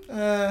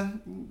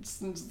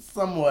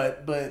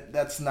somewhat, but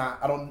that's not,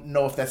 I don't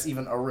know if that's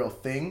even a real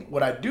thing.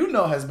 What I do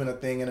know has been a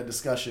thing in a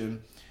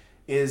discussion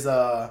is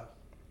why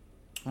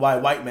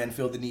white men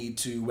feel the need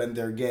to, when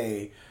they're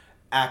gay,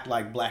 act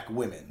like black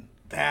women.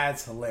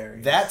 That's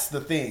hilarious. That's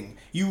the thing.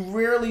 You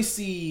rarely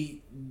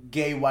see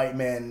gay white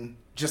men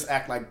just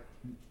act like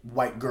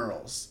white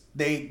girls.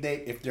 They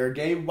if they're a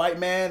gay white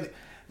man,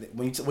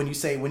 when you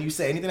say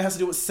anything that has to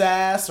do with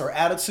sass or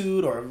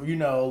attitude or a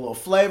little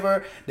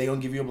flavor, they gonna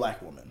give you a black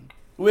woman.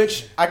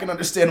 Which I can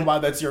understand why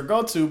that's your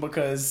go-to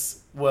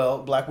because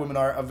black women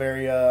are a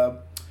very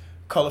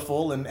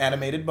colorful and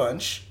animated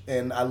bunch,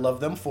 and I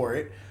love them for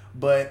it.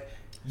 But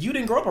you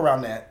didn't grow up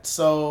around that,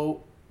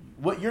 so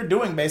what you're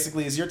doing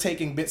basically is you're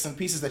taking bits and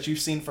pieces that you've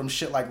seen from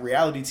shit like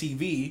reality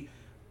TV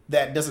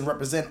that doesn't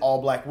represent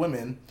all black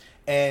women,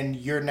 and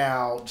you're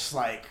now just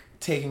like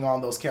taking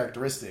on those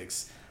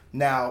characteristics.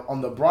 Now,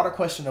 on the broader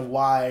question of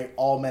why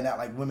all men act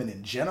like women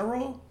in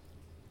general,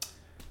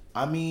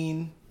 I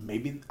mean,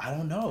 maybe, I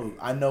don't know.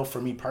 I know for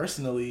me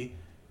personally,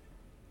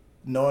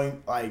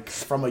 knowing like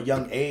from a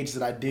young age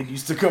that I did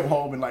used to come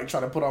home and like try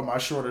to put on my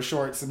shorter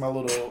shorts and my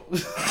little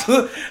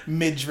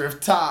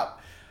midriff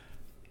top,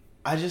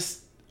 I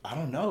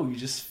don't know, you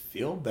just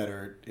feel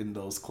better in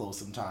those clothes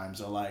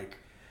sometimes. Or like,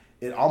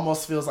 it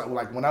almost feels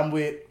like when I'm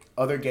with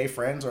other gay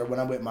friends or when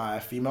I'm with my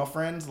female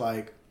friends,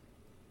 like,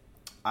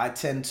 I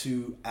tend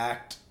to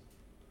act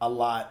a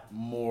lot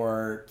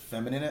more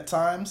feminine at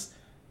times.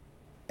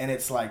 And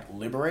it's like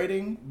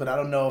liberating, but I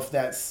don't know if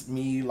that's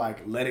me like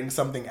letting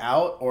something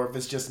out or if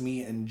it's just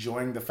me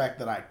enjoying the fact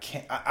that I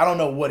can't, I don't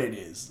know what it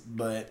is,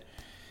 but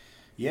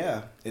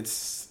yeah, it's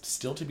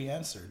still to be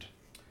answered.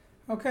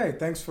 Okay,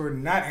 thanks for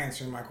not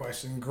answering my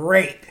question.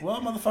 Great.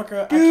 Well,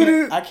 motherfucker,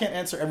 I can't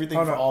answer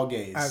everything for all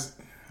gays.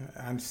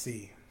 I'm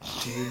C.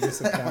 You're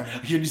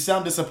disappointed. You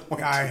sound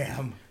disappointed. I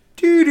am.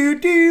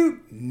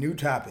 New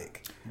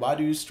topic. Why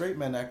do straight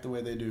men act the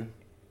way they do?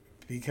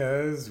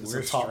 Because It's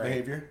we're a taught straight.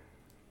 behavior.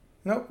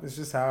 Nope, it's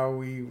just how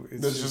we.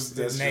 It's just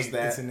innate.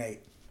 It's innate.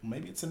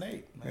 Maybe it's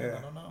innate. Man, Yeah.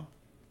 I don't know.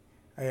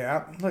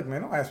 Yeah, look,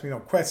 man, don't ask me no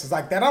questions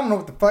like that. I don't know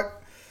what the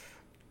fuck.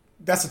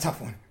 That's a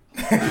tough one.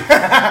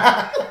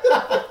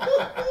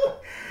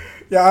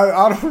 Yeah,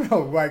 I don't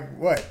know. Like,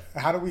 what?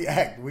 How do we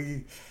act?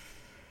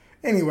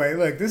 Anyway,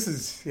 look, this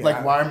is...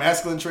 Yeah, why are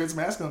masculine traits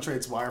masculine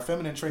traits? Why are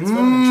feminine traits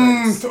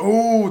feminine traits?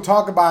 Ooh,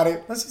 talk about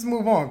it. Let's just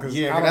move on. Cause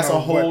Yeah, I don't that's know a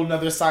whole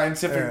nother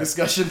scientific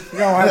discussion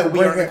we aren't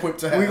that equipped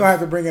to have. We're going to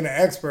have to bring in an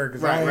expert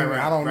because I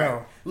don't right.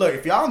 know. Look,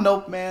 if y'all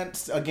know, man,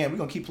 again, we're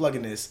going to keep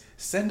plugging this.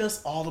 Send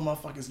us all the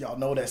motherfuckers y'all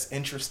know that's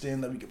interesting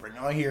that we can bring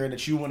on here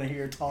that you want to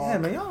hear talk. Yeah,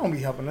 man, y'all don't be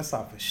helping us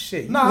out for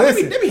shit. Nah,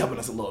 Listen, they be helping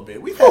us a little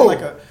bit. We've had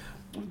like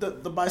the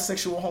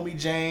bisexual homie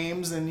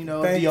James and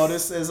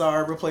Deotis as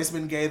our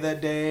replacement gay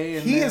that day.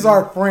 And he is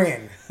our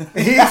friend.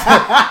 He's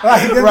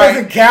like, this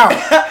doesn't count.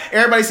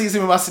 Everybody sees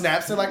him in my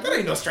snaps. They're like, that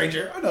ain't no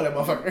stranger. I know that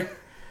motherfucker.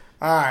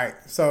 All right,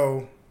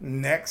 so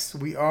next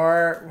we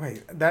are.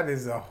 Wait, that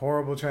is a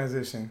horrible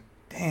transition.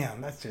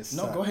 Damn, that's just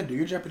no. Go ahead, do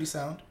your Jeopardy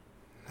sound.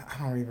 I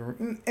don't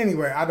even.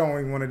 Anyway, I don't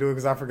even want to do it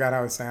because I forgot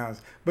how it sounds.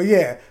 But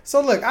yeah,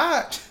 so look,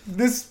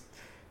 this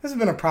has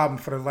been a problem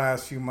for the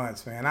last few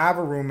months, man. I have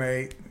a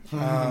roommate.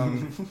 Look,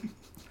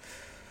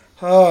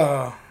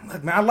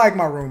 man, I like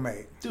my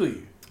roommate. Do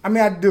you? I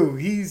mean, I do.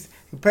 He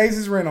pays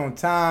his rent on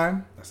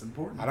time. That's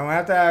important. I don't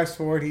have to ask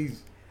for it.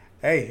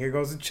 Hey, here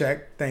goes the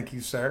check. Thank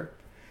you, sir.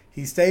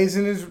 He stays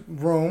in his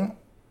room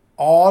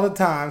all the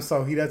time,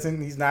 so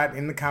he's not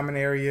in the common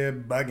area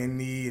bugging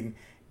me and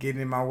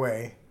getting in my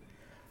way.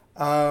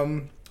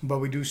 But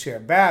we do share a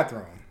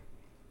bathroom.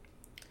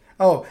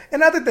 Oh,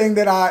 another thing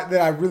that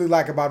I really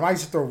like about him, I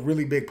used to throw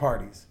really big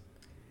parties.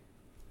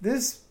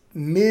 This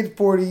mid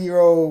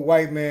 40-year-old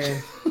white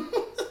man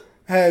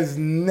has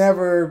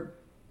never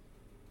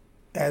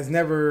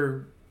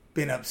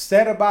been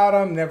upset about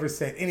him, never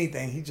said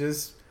anything. He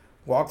just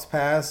walks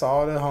past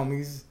all the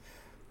homies,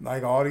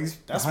 like all these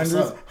That's what's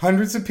up.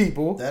 hundreds of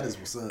people, That is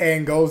what's up.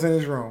 and goes in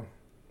his room.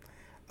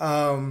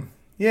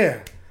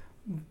 Yeah.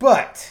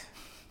 But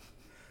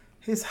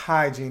his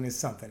hygiene is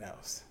something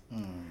else.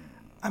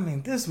 I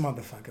mean, this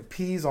motherfucker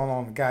pees all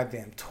on the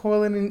goddamn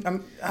toilet,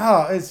 and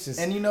it's just.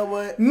 And you know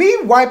what? Me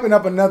wiping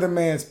up another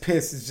man's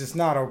piss is just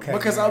not okay.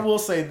 Because man. I will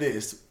say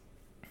this.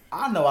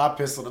 I know I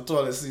piss on the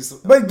toilet seat.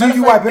 But do Matter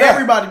you of fact, wipe it up?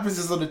 Everybody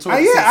pisses on the toilet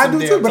seat. Yeah, I some do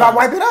damn too, but I times.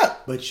 wipe it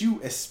up. But you,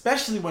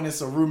 especially when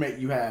it's a roommate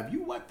you have,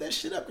 you wipe that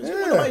shit up because you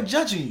Yeah. want nobody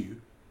judging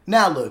you.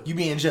 Now look, you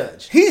being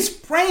judged. He's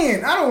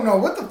spraying. I don't know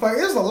what the fuck.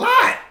 There's a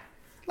lot.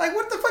 Like,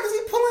 what the fuck is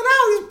he pulling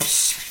out?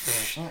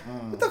 He's.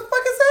 What the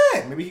fuck is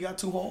that? Maybe he got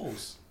 2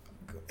 holes.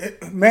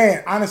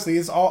 Man, honestly,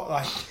 it's all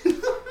like.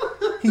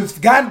 He's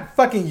got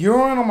fucking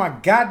urine on my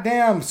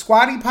goddamn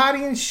squatty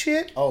potty and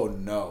shit. Oh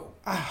no.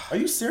 Are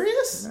you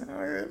serious?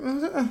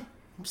 I'm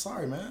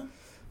sorry, man.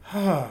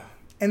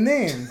 And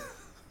then.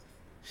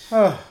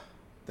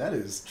 That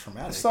is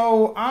traumatic.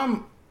 So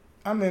I'm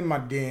in my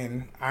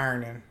den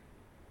ironing,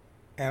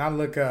 and I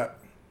look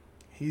up.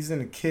 He's in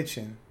the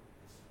kitchen,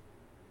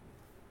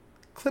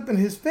 clipping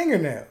his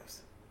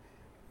fingernails.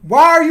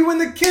 Why are you in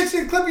the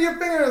kitchen clipping your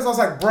fingernails? I was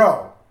like,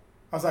 bro.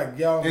 I was like,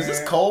 yo, is man.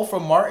 this Cole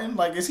from Martin?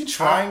 Like, is he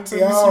trying to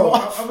Yo, piss you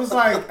off?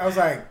 I was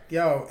like,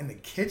 yo, in the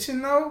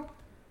kitchen though?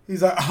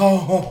 He's like,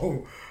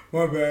 oh,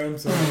 my bad, I'm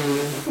sorry.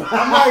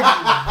 I'm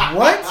like,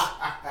 what?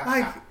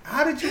 Like,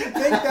 how did you think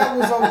that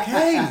was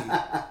okay?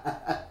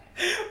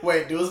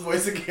 Wait, do his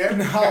voice again.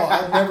 No,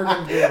 I'm never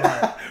gonna do it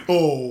right.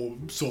 Oh,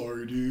 I'm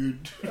sorry,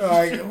 dude.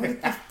 Like,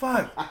 what the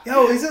fuck?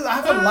 Yo, I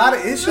have a lot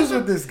of issues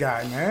with this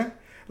guy, man.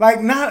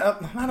 Like, not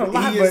a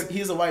lot, but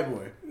he's a white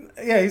boy.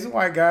 yeah, he's a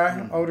white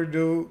guy, older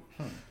dude.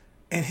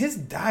 And his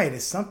diet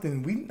is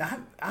something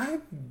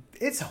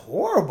it's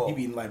horrible. He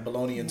be eating like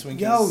bologna and Twinkies.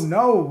 Yo,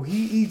 no,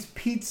 he eats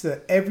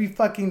pizza every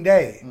fucking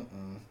day.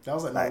 That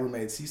was like my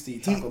roommates. He used to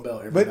eat Taco Bell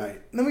every but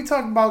night. let me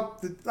talk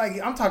about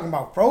I'm talking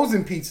about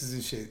frozen pizzas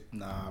and shit.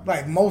 Nah,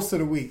 Like most of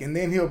the week, and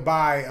then he'll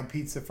buy a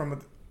pizza from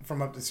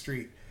up the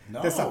street.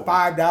 No. That's a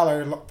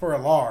 $5 for a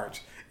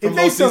large. From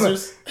Little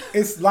Caesars?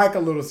 It's like a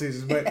Little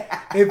Caesars, but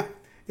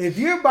if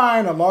you're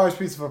buying a large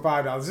pizza for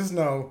 $5, just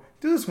know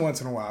do this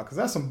once in a while because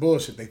that's some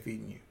bullshit they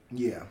feeding you.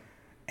 Yeah.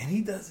 And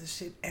he does this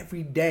shit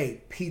every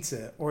day,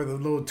 pizza or the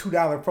little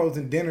 $2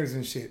 frozen dinners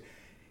and shit.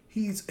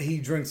 He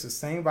drinks the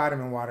same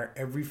vitamin water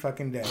every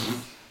fucking day.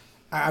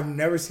 I've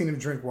never seen him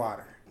drink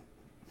water.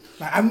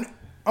 Like,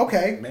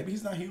 okay. Maybe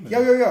he's not human.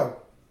 Yo.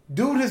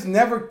 Dude has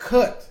never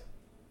cooked.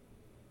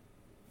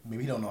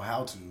 Maybe he don't know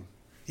how to.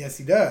 Yes,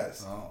 he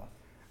does. Oh.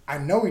 I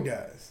know he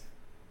does.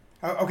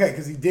 Okay,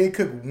 because he did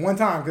cook one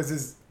time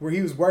because where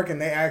he was working,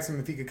 they asked him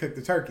if he could cook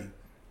the turkey.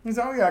 He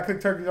said, oh yeah, I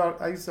cook turkeys.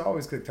 I used to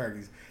always cook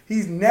turkeys.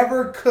 He's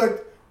never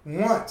cooked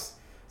once.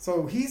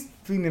 So he's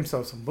feeding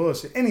himself some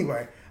bullshit.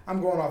 Anyway,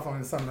 I'm going off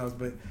on something else,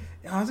 but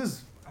I'm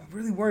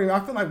really worried.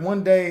 I feel like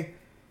one day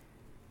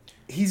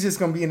he's just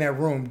gonna be in that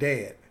room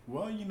dead.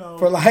 Well, you know,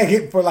 For I'm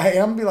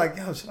gonna be like,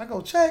 yo, should I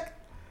go check?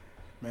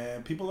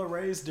 man, people are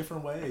raised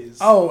different ways.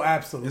 Oh,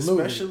 absolutely.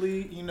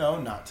 Especially,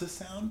 not to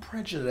sound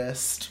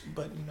prejudiced,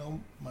 but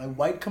my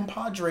white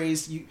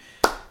compadres,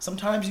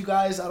 sometimes you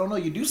guys, I don't know,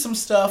 you do some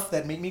stuff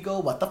that make me go,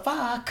 what the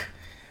fuck?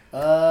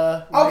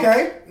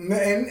 Okay,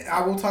 and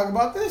I will talk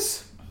about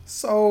this.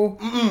 So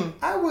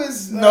I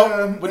was what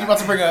are you about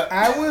to bring up?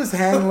 I was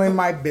handling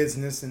my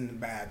business in the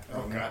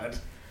bathroom. Oh God.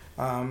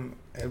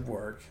 At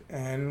work,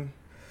 and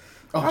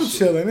Oh, I'm shit.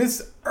 chilling.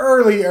 It's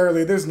early.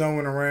 There's no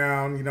one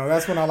around.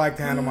 That's when I like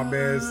to handle my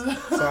biz,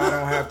 so I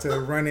don't have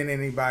to run into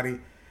anybody.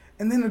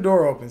 And then the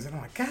door opens, and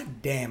I'm like,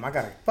 God damn, I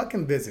got a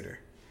fucking visitor.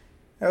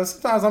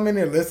 Sometimes I'm in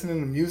there listening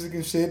to music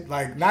and shit,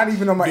 like not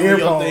even on my Doing your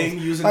earphones. thing,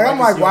 using I'm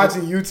like like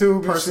watching YouTube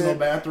and personal shit.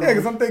 bathroom. Yeah,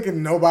 because I'm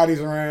thinking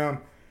nobody's around.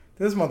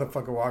 This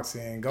motherfucker walks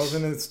in, goes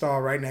into the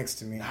stall right next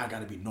to me, I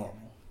gotta be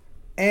normal.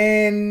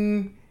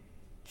 and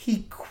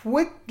he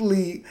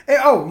quickly.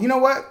 Oh, you know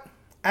what?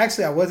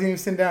 Actually, I wasn't even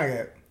sitting down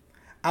yet.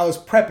 I was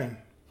prepping.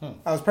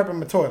 I was prepping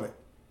my toilet.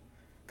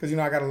 Because,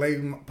 I got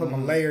to put my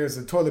layers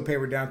of toilet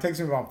paper down. It takes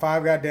me about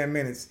 5 goddamn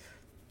minutes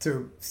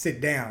to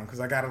sit down. Because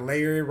I got to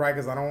layer it right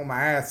because I don't want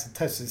my ass to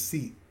touch the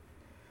seat.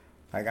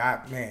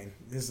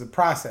 This is a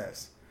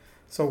process.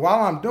 So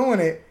while I'm doing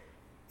it,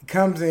 he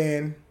comes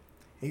in.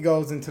 He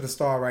goes into the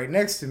stall right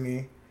next to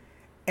me.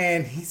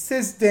 And he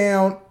sits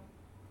down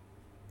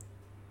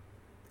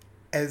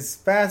as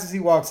fast as he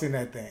walks in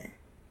that thing.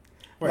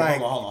 Wait, Like-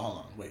 hold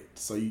on. Wait,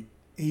 so you...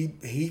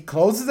 He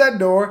closes that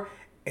door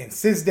and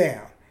sits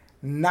down.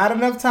 Not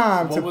enough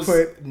time to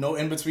put. No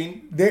in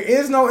between? There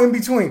is no in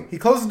between. He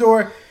closes the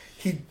door.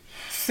 He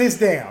sits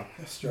down.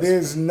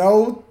 There's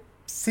no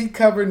seat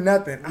cover,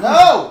 nothing.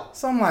 No!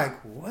 So I'm like,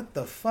 what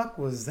the fuck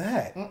was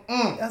that?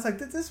 I was like,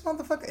 this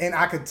motherfucker. And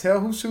I could tell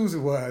whose shoes it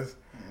was.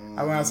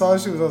 When I saw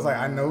his shoes, I was like,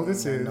 I know who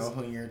this is. I know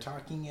who you're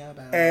talking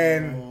about.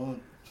 And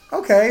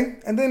okay.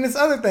 And then this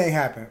other thing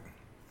happened.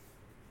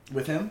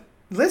 With him?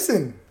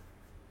 Listen.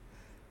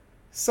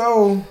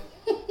 So,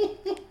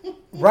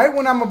 right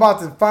when I'm about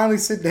to finally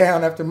sit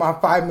down after my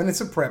 5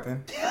 minutes of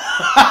prepping,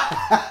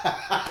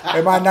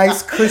 in my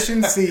nice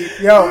cushion seat,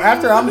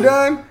 after I'm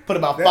done, Put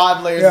about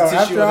 5 layers of tissue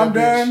after on I'm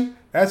that bitch. done,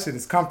 that shit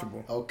is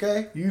comfortable.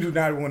 Okay. You do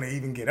not want to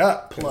even get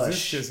up. 'Cause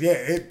Plush. It's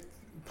just,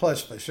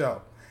 plush for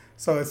sure.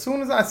 So as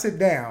soon as I sit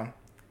down,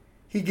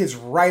 he gets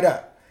right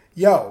up.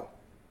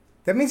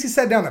 That means he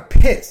sat down to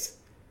piss.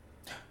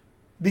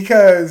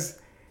 Because,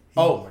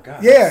 Oh my god.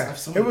 I yeah, have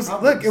so it many was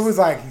problems.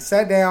 like he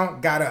sat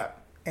down, got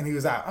up, and he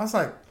was out. I was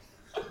like,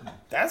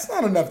 that's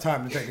not enough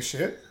time to take a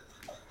shit.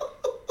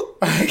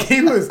 Like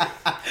he was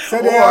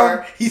sat down.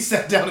 Or he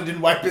sat down and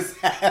didn't wipe his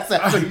ass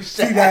after he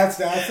See, shat.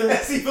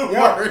 that's even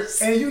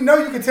worse. And you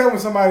can tell when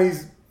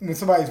somebody's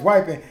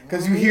wiping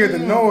because you hear the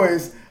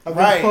noise of them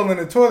Right. pulling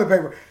the toilet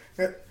paper.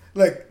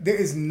 Like there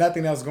is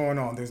nothing else going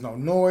on. There's no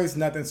noise,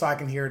 nothing, so I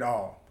can hear it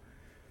all.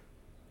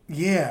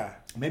 Yeah.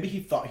 Maybe he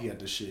thought he had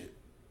to shit.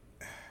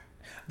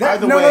 That,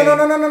 Either no, way, no.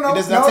 it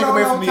does not take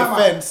away from the time out.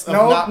 offense of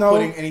not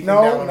putting anything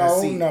down on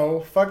his seat.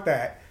 No, fuck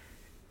that.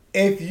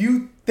 If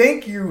you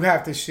think you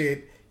have to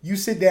shit, you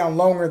sit down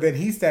longer than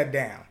he sat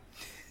down.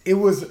 It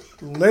was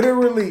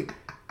literally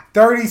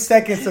 30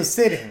 seconds of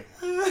sitting.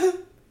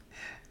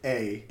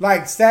 Hey,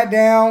 Like sat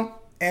down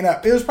and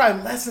up. It was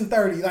probably less than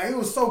 30. Like it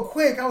was so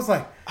quick. I was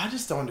like, I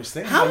just don't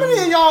understand. how many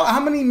of y'all,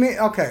 how many men?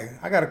 Okay,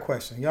 I got a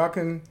question. Y'all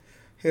can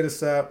hit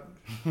us up,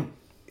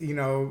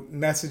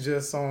 message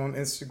us on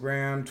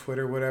Instagram,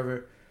 Twitter,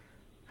 whatever.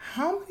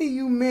 How many of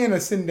you men are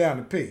sitting down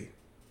to pee?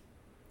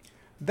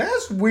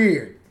 That's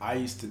weird. I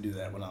used to do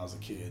that when I was a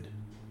kid.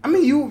 I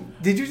mean,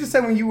 did you just say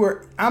when you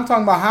were, I'm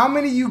talking about how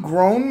many of you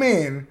grown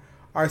men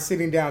are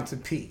sitting down to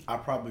pee? I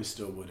probably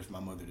still would if my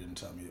mother didn't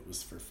tell me it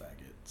was for faggots.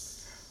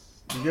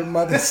 Your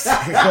mother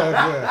said,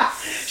 yeah.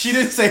 She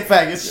didn't say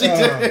faggots. She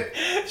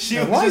did. She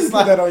was Why just you put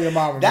like, that on your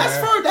mama,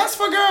 that's man? that's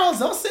for girls.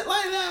 Don't sit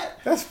like that.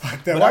 That's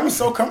fucked up. But Why I was you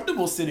so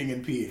comfortable sitting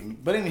and peeing.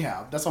 But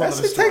anyhow, that's a whole that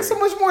other shit story. takes so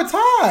much more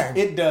time.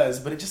 It does,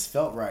 but it just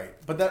felt right.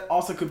 But that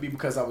also could be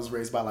because I was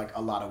raised by like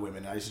a lot of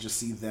women. I used to just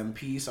see them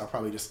pee, so I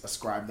probably just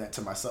ascribed that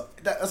to myself.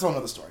 That's a whole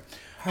other story.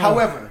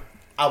 However,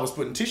 I was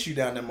putting tissue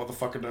down that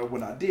motherfucker though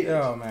when I did.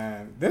 Oh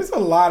man, there's a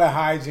lot of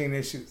hygiene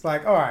issues.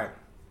 Like, all right,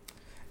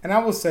 and I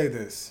will say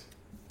this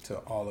to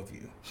all of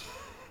you: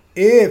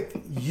 if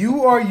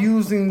you are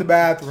using the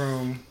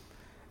bathroom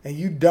and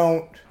you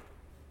don't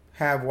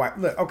have wipes,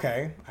 look,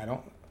 okay,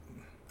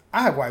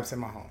 I have wipes in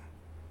my home.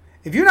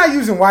 If you're not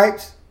using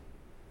wipes,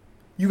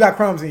 you got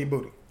crumbs in your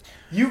booty.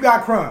 You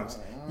got crumbs.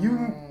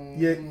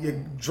 Your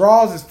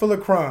drawers is full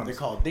of crumbs. They're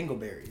called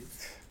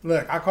dingleberries.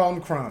 Look, I call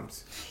them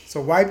crumbs. So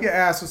wipe your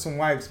ass with some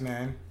wipes,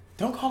 man.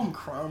 Don't call them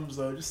crumbs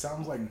though. It just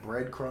sounds like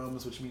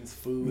breadcrumbs, which means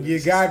food. You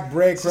It's got just-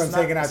 breadcrumbs it's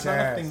not- taken out it's your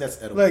not ass. a thing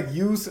that's edible. Look,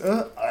 use.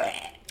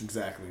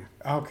 Exactly.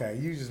 Okay,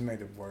 you just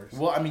made it worse.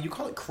 Well, I mean, you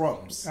call it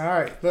crumbs. All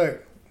right,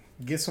 look,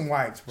 get some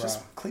wipes, bro.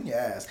 Just clean your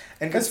ass.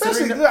 And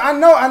Especially, considering look, I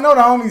know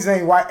the homies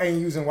ain't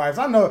using wipes.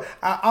 I know.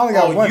 I only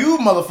got one. you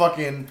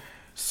motherfucking.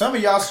 Some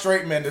of y'all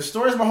straight men, the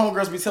stories my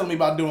homegirls be telling me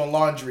about doing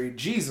laundry,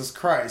 Jesus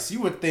Christ,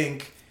 you would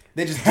think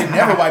they just didn't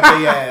ever wipe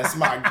their ass.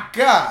 My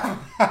God.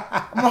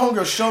 My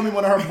homegirl showed me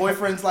one of her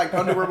boyfriend's like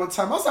underwear one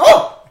time. I was like,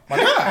 oh my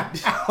God.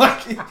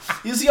 Like,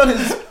 you see on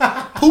his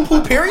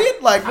poo-poo period?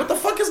 Like, what the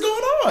fuck is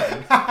going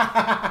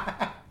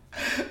on?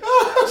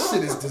 This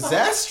shit is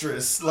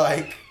disastrous.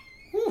 Like,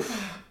 whew.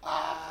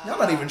 Y'all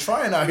not even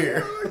trying out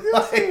here.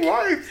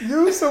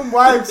 Use some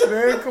wipes,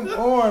 man. Come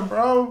on,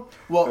 bro.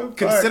 Well, Fuck.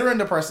 considering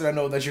the person I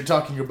know that you're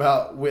talking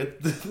about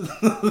with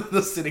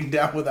the sitting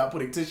down without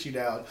putting tissue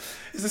down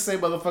is the same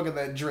motherfucker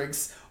that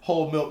drinks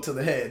whole milk to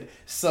the head.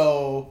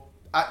 So,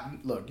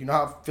 look, you know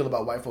how I feel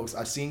about white folks.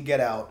 I've seen Get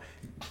Out.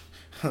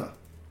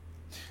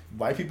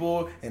 White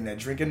people and that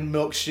drinking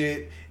milk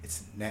shit,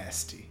 it's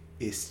nasty.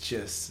 It's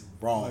just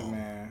wrong. Look,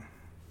 man.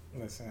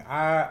 Listen,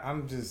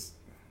 I'm just.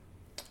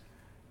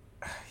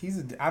 He's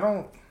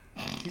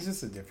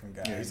just a different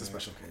guy. Yeah, he's a man.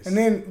 special case. And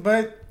then,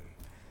 but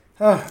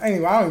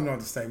anyway, I don't even know what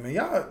to say, man.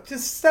 Y'all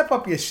just step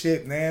up your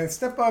shit, man.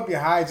 Step up your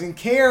hygiene.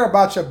 Care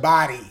about your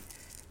body.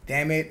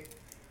 Damn it.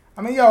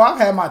 I mean, I've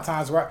had my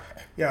times where,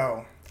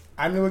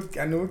 I knew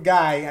a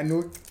guy.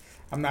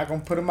 I'm not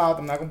gonna put him out.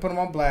 I'm not gonna put him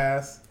on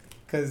blast,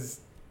 cause,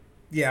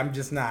 I'm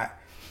just not.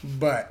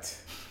 But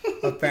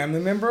a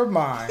family member of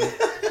mine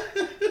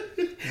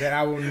that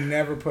I will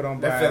never put on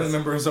blast. That family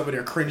member is over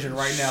there cringing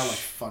right now, like,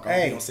 fuck, I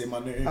hope you don't say my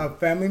name. A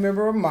family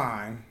member of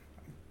mine,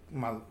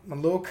 my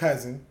little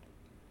cousin.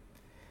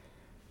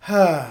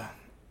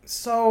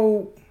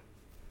 So,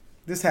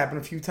 this happened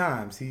a few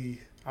times.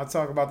 I'll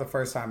talk about the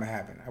first time it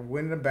happened. I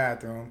went in the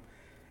bathroom,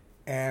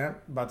 and I'm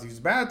about to use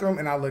the bathroom,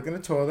 and I look in the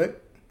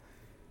toilet.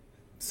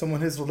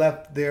 Someone has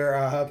left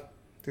their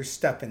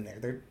stuff in there.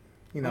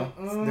 They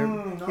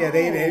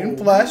didn't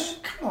flush.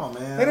 Come on,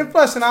 man. They didn't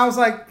flush, and I was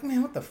like,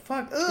 man, what the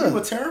fuck? Ugh. You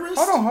a terrorist?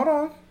 Hold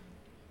on.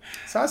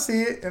 So I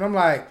see it, and I'm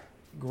like,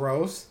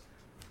 gross.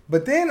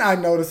 But then I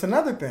notice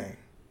another thing.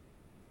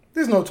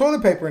 There's no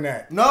toilet paper in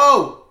that.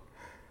 No.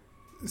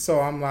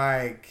 So I'm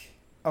like,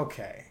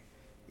 okay.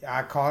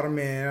 I called him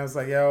in. I was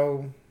like,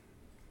 yo,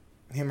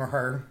 him or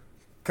her,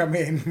 come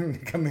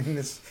in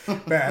this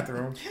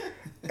bathroom,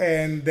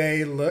 and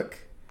they look,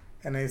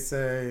 and they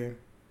say,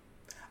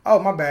 "Oh,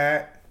 my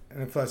bad,"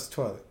 and they flush the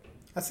toilet.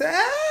 I said,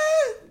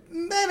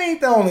 "That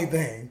ain't the only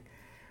thing.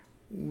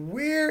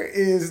 Where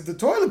is the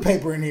toilet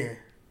paper in here?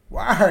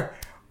 Why?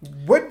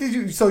 What did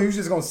you? So you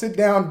just gonna sit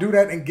down, do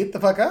that, and get the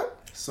fuck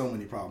up?" So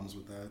many problems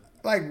with that.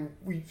 Like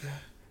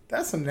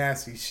that's some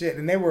nasty shit.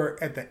 And they were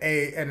at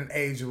an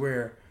age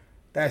where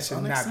that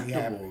should not be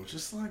happening.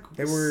 Just like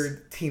they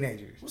were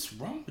teenagers. What's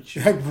wrong with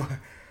you? Like,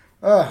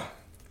 all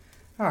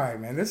right,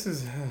 man. This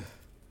is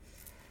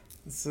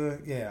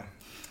yeah.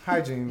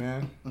 Hygiene,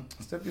 man.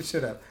 Step your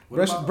shit up.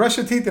 Brush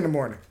your teeth in the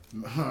morning.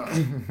 That's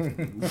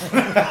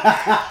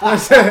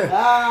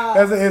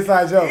an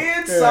inside joke.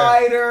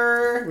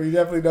 Insider. Yeah. We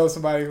definitely know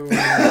somebody who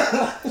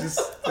just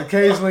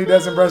occasionally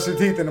doesn't brush their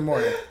teeth in the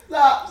morning.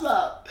 Stop.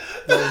 So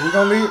we're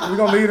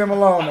gonna leave them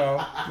alone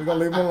though. We're gonna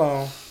leave them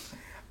alone.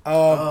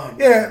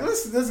 Yeah,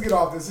 let's get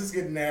off this. This is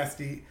getting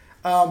nasty.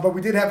 But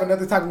we did have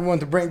another topic we wanted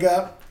to bring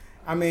up.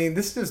 I mean,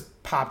 this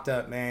just popped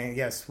up, man.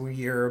 Yes,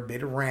 we are a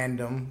bit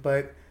random,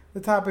 but the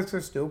topics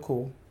are still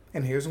cool.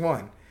 And here's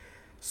one.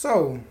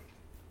 So,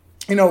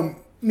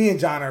 me and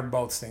John are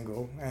both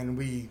single, and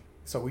we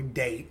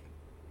date.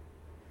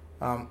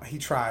 He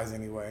tries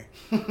anyway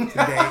to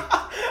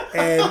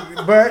date,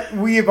 but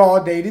we have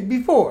all dated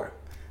before.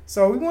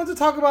 So we wanted to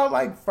talk about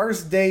like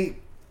first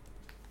date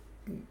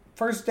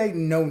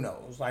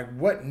no-nos, like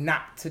what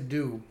not to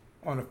do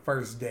on a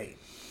first date.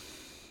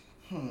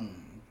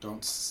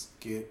 Don't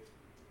skip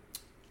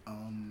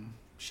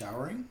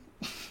showering.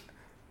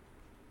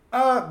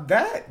 I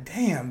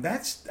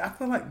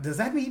feel like, does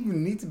that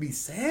even need to be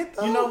said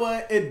though? You know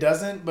what? It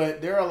doesn't,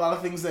 but there are a lot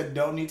of things that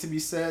don't need to be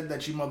said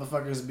that you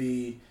motherfuckers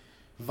be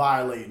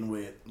violating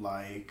with.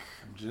 Like,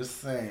 I'm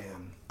just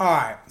saying.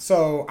 Alright,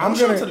 so don't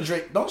show up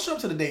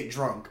to the date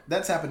drunk.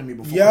 That's happened to me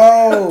before.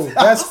 Yo,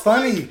 that's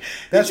funny.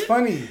 That's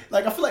funny.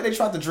 Like, I feel like they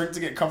tried to drink to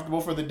get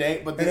comfortable for the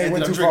date, but they ended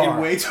went up too drinking far.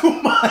 way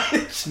too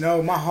much.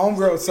 No, my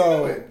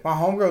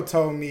homegirl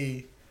told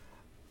me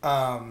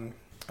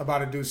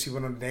about a dude she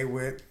went on a date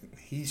with.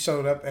 He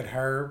showed up at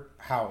her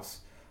house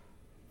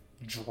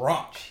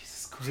drunk.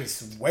 Jesus Christ.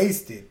 Just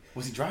wasted.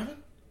 Was he driving?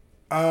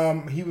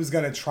 He was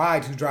gonna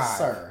try to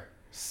drive.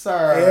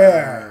 Sir.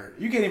 Yeah.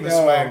 You can't even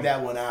swag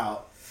that one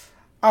out.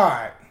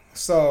 Alright.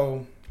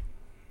 So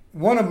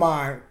one of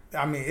mine,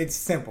 I mean, it's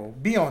simple.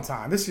 Be on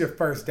time. This is your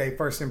first day,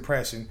 first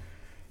impression.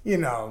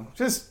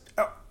 Just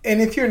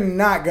and if you're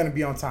not gonna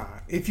be on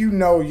time, if you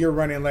know you're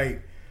running late,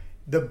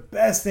 the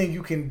best thing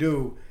you can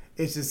do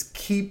is just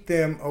keep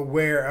them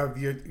aware of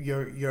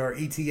your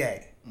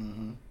ETA.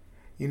 Mm-hmm.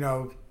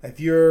 If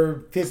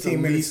you're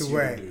 15 minutes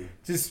away,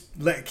 just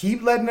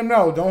keep letting them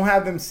know. Don't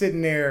have them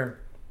sitting there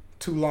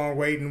too long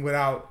waiting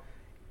without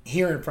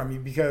hearing from you,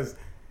 because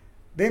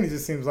then it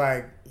just seems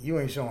like you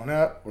ain't showing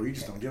up. Or you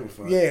just don't give a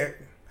fuck. Yeah.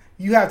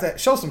 You have to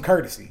show some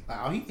courtesy.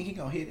 Oh, he think he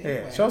gonna hit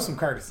anyway. Yeah, show some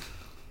courtesy.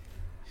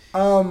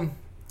 And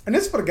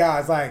this is for the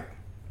guys, like,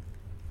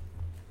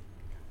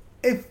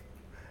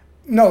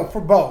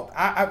 for both.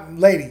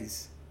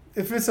 Ladies,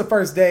 if it's a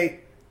first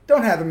date,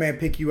 don't have the man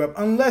pick you up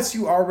unless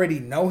you already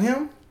know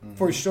him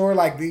for sure.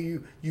 Like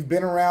you've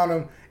been around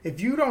him. If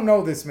you don't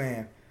know this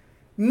man,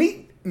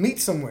 meet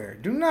somewhere.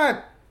 Do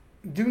not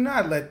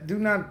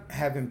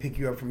have him pick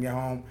you up from your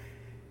home.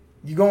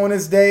 You go on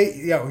this date,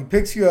 he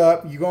picks you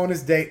up. You go on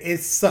this date.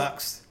 It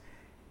sucks.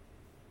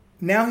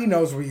 Now he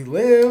knows where you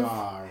live.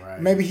 Right.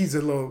 Maybe he's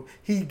a little.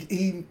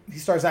 He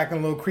starts acting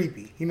a little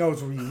creepy. He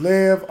knows where you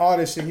live. All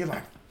this shit. You're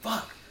like,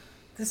 fuck.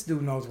 This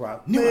dude knows where I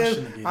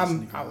live.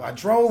 I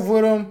drove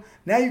with him.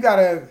 Now you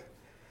gotta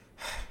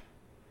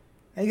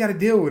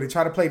deal with it.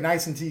 Try to play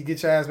nice until you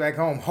get your ass back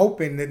home,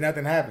 hoping that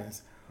nothing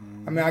happens.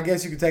 I mean, I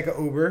guess you could take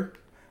an Uber,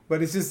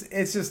 but it's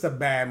just a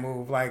bad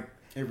move. Like,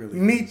 it really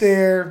meet is.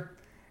 there,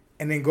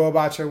 and then go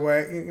about your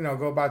way.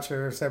 Go about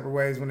your separate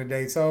ways when the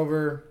date's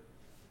over.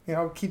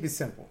 Keep it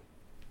simple.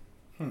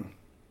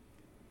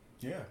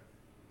 Yeah.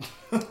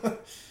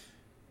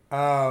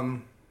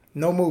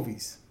 No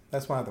movies.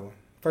 That's my other one.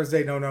 First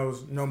date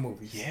no-nos, no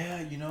movies.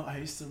 Yeah, I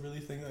used to really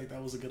think like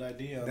that was a good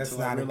idea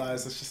until I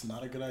realized that's just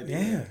not a good idea.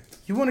 Yeah.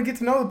 You want to get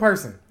to know the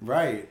person.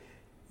 Right.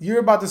 You're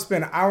about to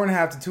spend an hour and a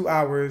half to 2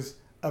 hours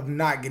of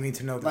not getting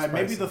to know this person.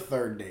 Like maybe the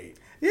third date.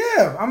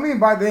 Yeah. I mean,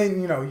 by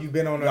then, you've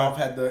been on Y'all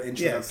have had the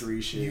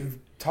introductory shit. You've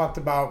talked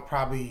about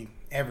probably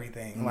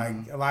everything. Like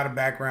a lot of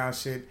background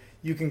shit.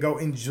 You can go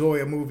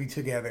enjoy a movie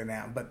together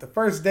now. But the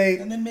first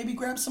date... And then maybe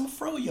grab some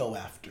froyo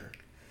after.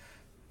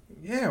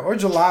 Yeah, or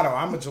gelato.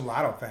 I'm a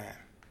gelato fan.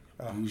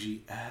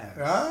 Bougie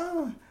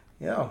ass.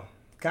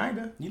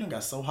 Kinda. You done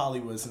got so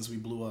Hollywood since we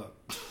blew up.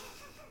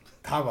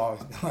 I've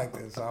always been like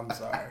this, so I'm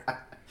sorry.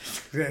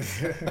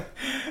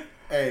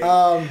 Hey.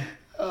 Oh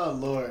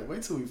Lord,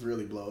 wait till we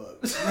really blow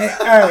up.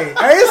 hey,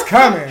 it's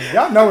coming.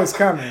 Y'all know it's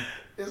coming.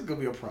 It's gonna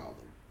be a problem.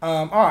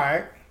 All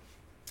right.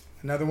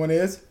 Another one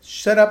is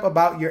shut up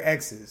about your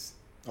exes.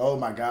 Oh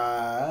my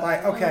God.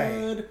 Like,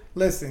 okay,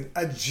 listen,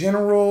 a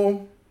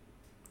general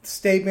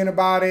statement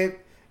about it,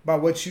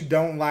 about what you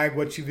don't like,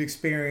 what you've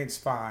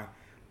experienced, fine.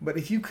 But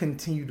if you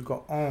continue to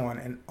go on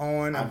and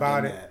on I've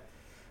about done it,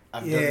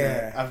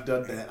 that. I've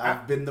done that.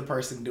 I've been the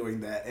person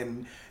doing that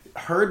and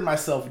heard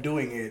myself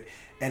doing it.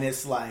 And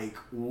it's like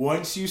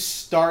once you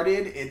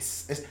started,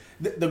 it's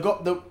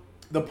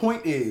the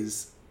point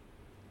is,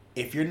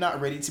 if you're not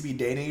ready to be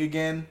dating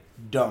again,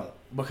 don't,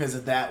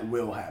 because that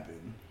will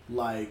happen.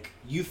 Like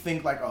you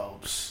think like, oh,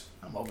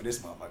 I'm over this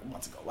motherfucker. I'm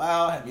about to go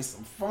out, have me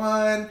some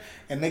fun,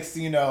 and next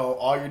thing you know,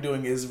 all you're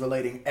doing is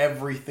relating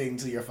everything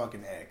to your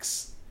fucking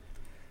ex.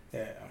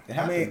 yeah. It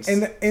happens. I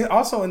mean, and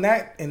also in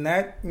that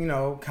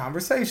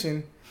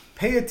conversation,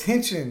 pay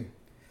attention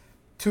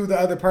to the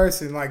other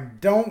person.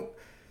 Like, don't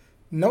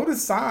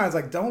notice signs.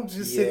 Like, don't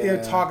just sit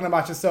there talking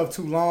about yourself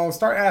too long.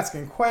 Start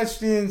asking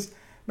questions.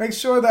 Make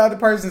sure the other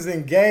person's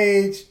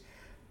engaged.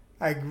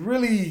 Like,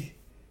 really,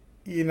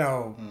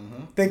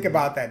 think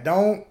about that.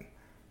 Don't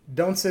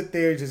sit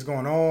there just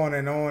going on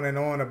and on and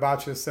on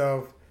about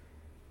yourself,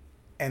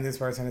 and this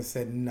person has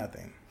said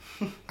nothing.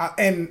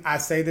 And I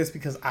say this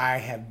because I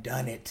have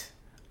done it.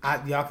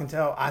 Y'all can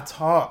tell I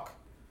talk.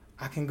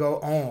 I can go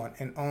on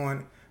and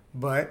on,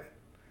 but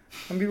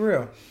let me be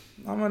real.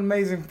 I'm an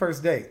amazing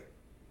first date.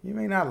 You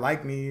may not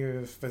like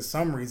me for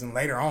some reason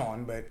later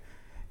on, but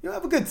you'll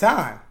have a good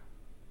time.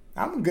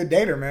 I'm a good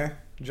dater, man.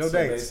 Joe so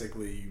dates.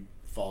 Basically,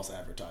 false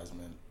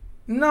advertisement.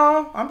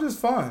 No, I'm just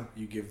fun.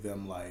 You give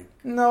them like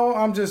No,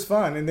 I'm just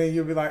fun, and then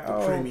you'll be like, the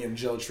oh, premium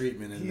Joe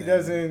treatment. And he then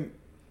doesn't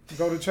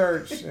go to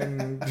church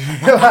and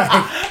you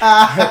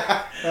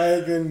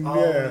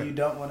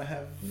don't want to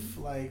have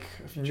like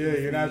a future yeah,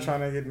 with you're me. not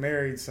trying to get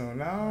married soon.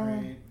 No.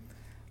 Right.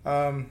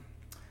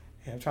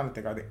 Yeah, I'm trying to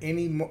think. Are there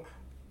any more?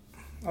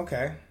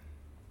 Okay.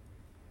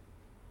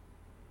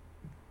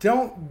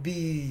 Don't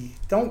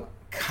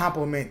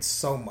compliment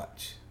so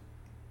much.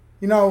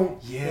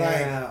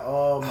 Yeah.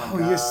 Oh my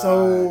god. You're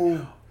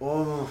so.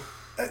 Oh.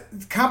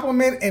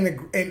 Compliment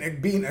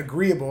and being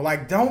agreeable.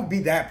 Like, don't be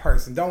that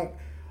person. Don't.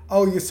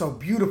 Oh, you're so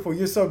beautiful.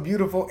 You're so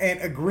beautiful, and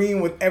agreeing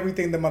with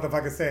everything the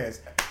motherfucker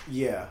says.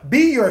 Yeah.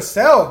 Be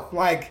yourself.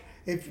 Like,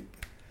 if.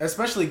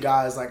 Especially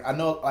guys, like I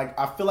know, like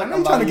I feel like I know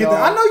you're trying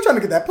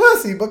to get that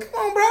pussy, but come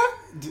on, bro.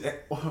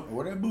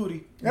 Or that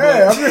booty.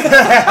 Yeah,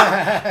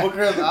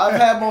 because I've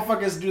had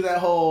motherfuckers do that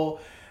whole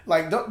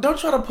like don't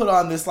try to put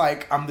on this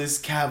like I'm this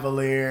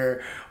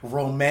cavalier,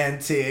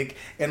 romantic,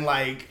 and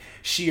like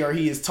she or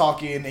he is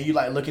talking and you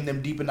like looking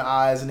them deep in the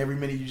eyes and every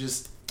minute you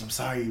just I'm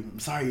sorry,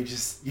 you're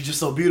just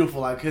so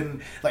beautiful. I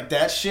couldn't like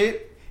that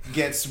shit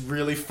gets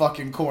really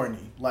fucking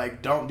corny.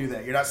 Like don't do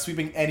that. You're not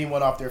sweeping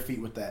anyone off their feet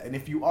with that. And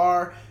if you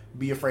are,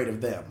 be afraid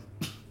of them.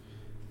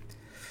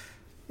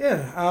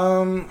 Yeah,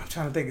 I'm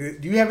trying to think.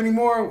 Do you have any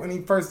more?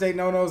 Any first date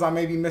no-nos? I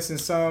may be missing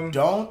some.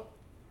 Don't,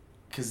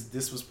 because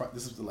this was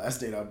the last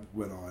date I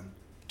went on.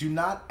 Do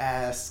not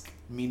ask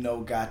me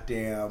no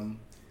goddamn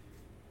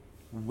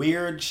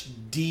weird,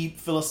 deep,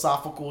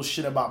 philosophical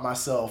shit about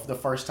myself the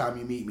first time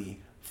you meet me.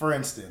 For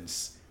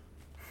instance,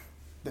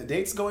 the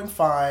date's going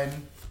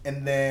fine,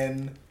 and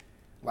then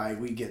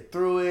like we get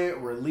through it,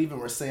 we're leaving,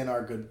 we're saying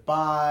our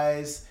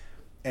goodbyes,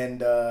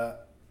 and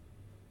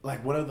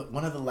like one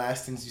of the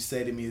last things you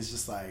say to me is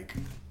just like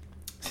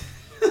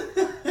I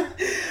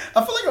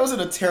feel like I was in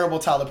a terrible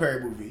Tyler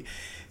Perry movie.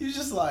 He's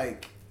just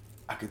like,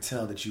 I could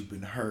tell that you've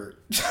been hurt.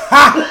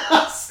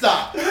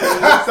 Stop,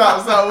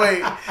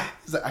 wait.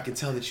 He's like, I could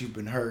tell that you've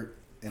been hurt,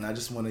 and I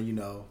just want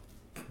to,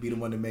 be the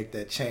one to make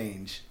that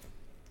change.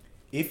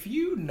 If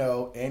you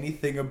know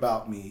anything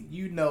about me,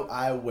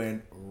 I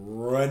went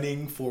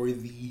running for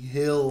the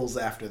hills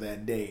after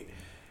that date.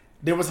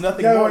 There was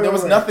nothing more. There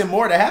was nothing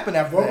more to happen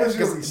after that.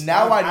 Because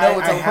now I know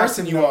what type of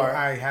person you are.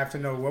 I have to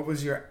know, what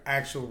was your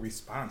actual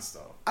response,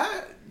 though?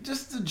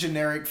 Just a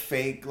generic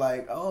fake,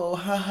 like, oh,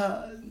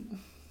 haha,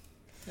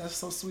 that's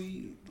so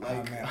sweet.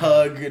 Like,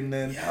 hug, and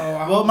then,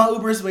 my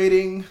Uber's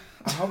waiting.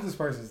 I hope this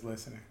person's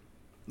listening.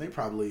 They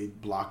probably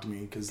blocked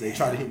me because they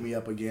tried to hit me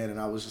up again, and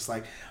I was just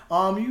like,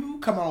 you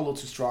come on a little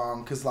too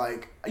strong. Because,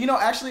 like,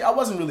 actually, I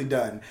wasn't really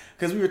done.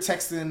 Because we were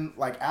texting,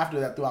 like, after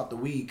that throughout the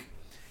week.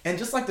 And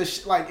just like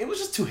it was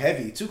just too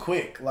heavy, too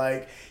quick.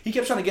 Like he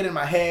kept trying to get in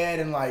my head,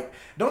 and like,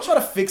 don't try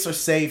to fix or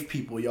save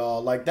people,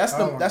 y'all. Like that's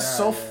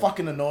so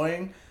fucking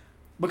annoying,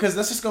 because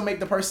that's just gonna make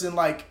the person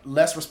like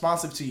less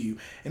responsive to you.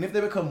 And if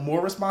they become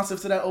more responsive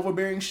to that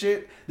overbearing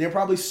shit, they're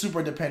probably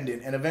super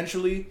dependent, and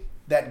eventually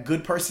that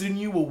good person in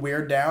you will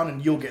wear down,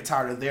 and you'll get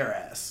tired of their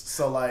ass.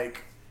 So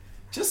like,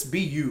 just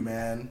be you,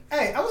 man.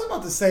 Hey, I was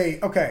about to say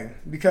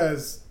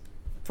because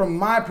from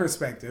my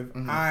perspective,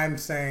 I'm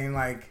saying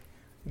like,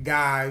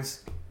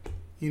 guys,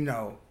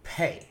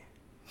 pay.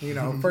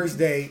 First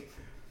date,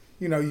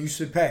 you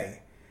should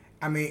pay.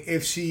 I mean,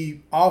 if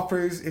she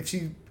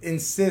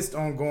insists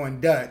on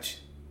going Dutch,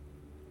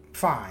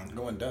 fine.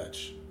 Going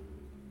Dutch.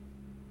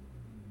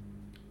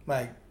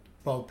 Like,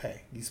 both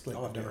pay. You split.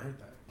 Oh, I've never heard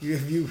that.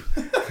 You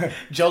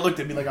Joe looked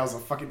at me like I was a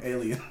fucking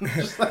alien.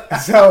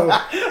 So,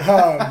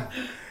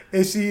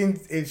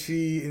 if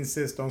she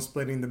insists on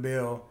splitting the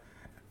bill,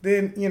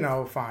 then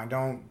fine.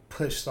 Don't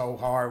push so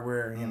hard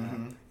where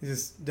it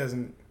just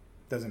doesn't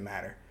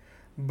matter.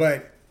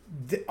 But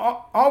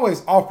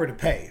always offer to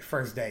pay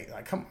first date.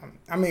 Like, come on.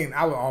 I mean,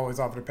 I would always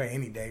offer to pay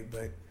any date,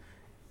 but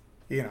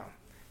you know.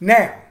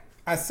 Now,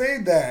 I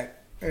say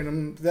that,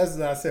 and that's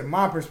I said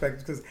my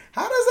perspective, because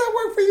how does that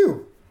work for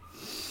you?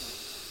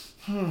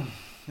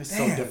 It's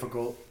so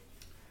difficult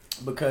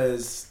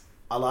because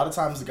a lot of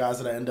times the guys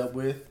that I end up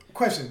with.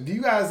 Question: do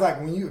you guys like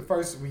when you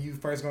first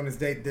go on this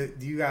date? Do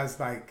you guys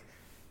like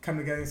come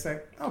together and say,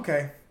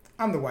 "Okay,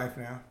 I'm the wife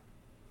now"?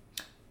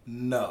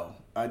 No,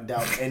 I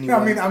doubt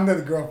anyone. I mean, I'm the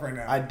girlfriend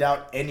now. I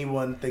doubt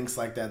anyone thinks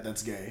like that.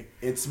 That's gay.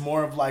 It's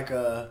more of like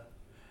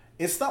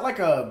it's not like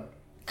a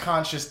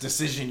conscious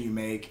decision you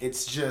make.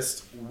 It's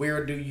just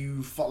where do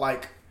you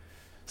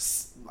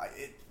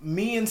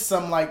me and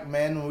some like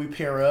men when we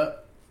pair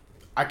up,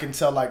 I can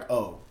tell like,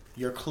 oh,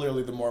 you're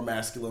clearly the more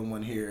masculine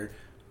one here.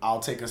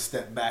 I'll take a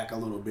step back a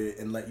little bit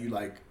and let you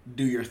like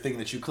do your thing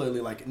that you clearly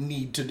like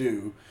need to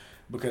do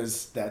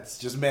because that's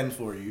just men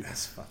for you.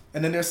 That's fun.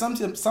 And then there's some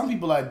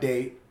people I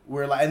date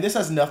where like, and this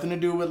has nothing to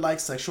do with like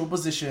sexual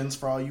positions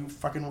for all you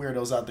fucking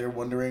weirdos out there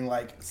wondering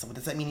like, so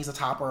does that mean he's a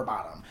top or a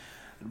bottom?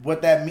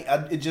 What that mean?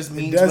 It just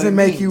means it doesn't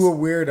make means. you a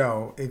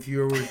weirdo if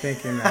you were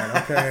thinking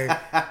that. Okay,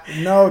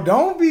 no,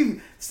 don't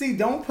shame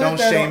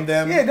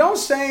them. Yeah, don't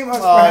shame us.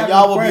 For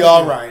y'all will be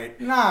all right.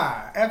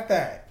 Nah, f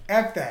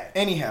that.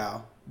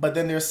 Anyhow, but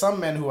then there's some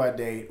men who I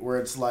date where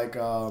it's like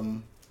I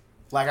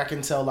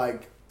can tell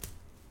like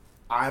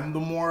I'm the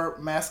more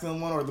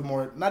masculine one or the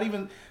more not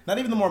even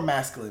the more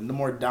masculine, the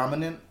more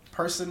dominant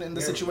person in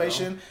the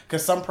situation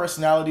because some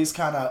personalities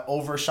kind of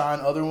overshine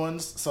other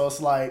ones. So it's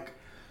like.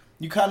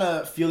 You kind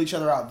of feel each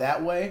other out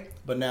that way,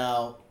 but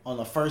now on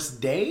the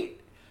first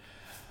date,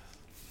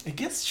 it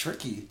gets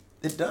tricky.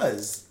 It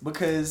does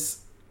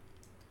because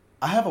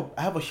I have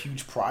a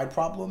huge pride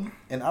problem,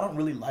 and I don't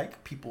really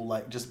like people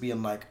like just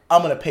being like,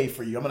 I'm gonna pay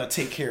for you, I'm gonna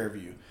take care of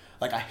you.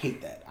 Like I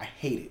hate that. I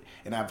hate it,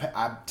 and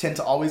I tend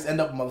to always end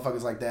up with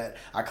motherfuckers like that.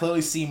 I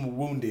clearly seem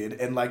wounded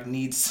and like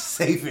need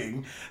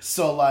saving,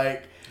 so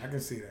like I can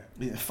see that.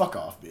 Yeah, fuck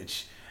off,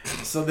 bitch.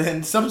 So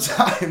then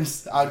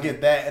sometimes I'll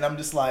get that, and I'm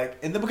just like,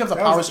 and then it becomes a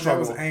power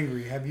struggle. That was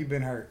angry. Have you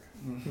been hurt?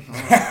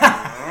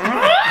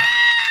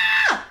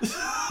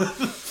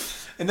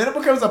 And then it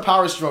becomes a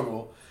power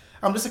struggle.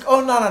 I'm just like,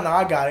 oh no,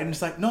 I got it. And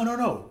it's like,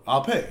 no,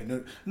 I'll pay.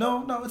 No,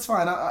 it's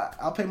fine.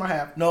 I'll pay my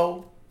half.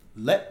 No,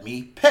 let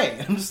me pay.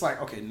 And I'm just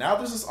like, okay, now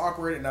this is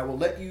awkward, and I will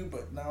let you,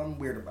 but now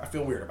I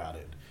feel weird about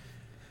it.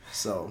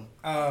 So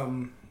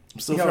I'm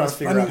still trying to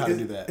figure out how to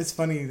do that. It's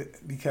funny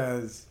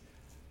because.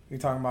 You're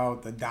talking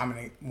about the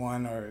dominant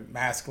one or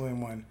masculine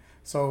one.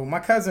 So my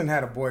cousin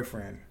had a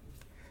boyfriend.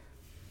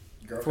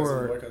 Girl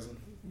cousin, boy cousin?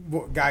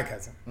 Guy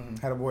cousin. Mm-hmm.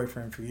 Had a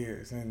boyfriend for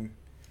years. And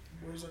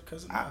where's that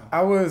cousin now?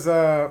 I was,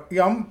 I'm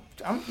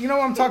you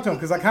know, I'm talking to him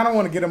because I kind of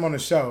want to get him on the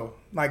show.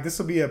 Like, this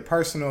will be a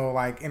personal,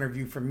 like,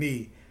 interview for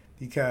me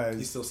because...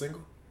 He's still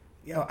single?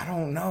 Yo, I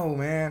don't know,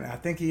 man. I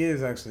think he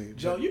is, actually.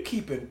 Joe, you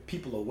keeping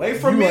people away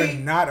from me? You are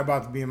not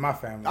about to be in my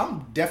family.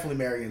 I'm definitely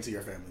marrying into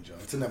your family, Joe.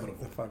 It's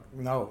inevitable. The fuck?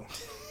 No.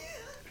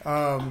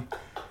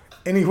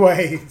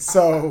 Anyway,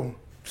 so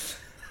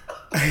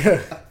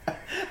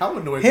how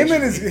annoyed him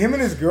and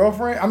his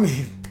girlfriend. I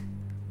mean,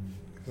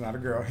 it's not a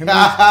girl. Him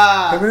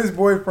and his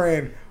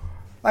boyfriend.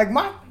 Like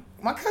my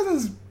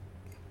cousin's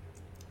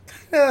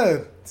kind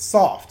of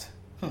soft.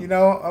 You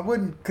know, I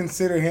wouldn't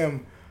consider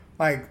him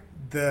like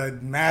the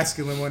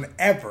masculine one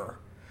ever.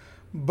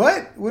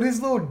 But with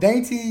his little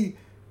dainty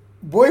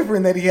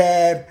boyfriend that he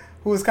had,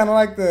 who was kind of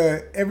like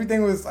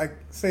everything was like,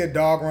 say a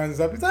dog runs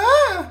up, he's like,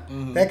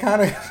 that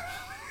kind of.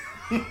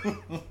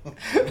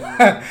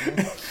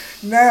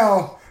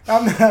 Now,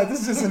 I'm not,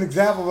 this is just an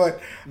example, but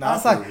I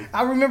was like,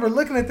 I remember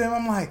looking at them,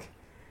 I'm like,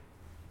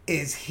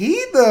 is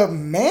he the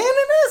man in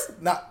this?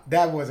 No,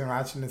 that wasn't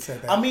right. I shouldn't have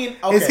said that. I mean,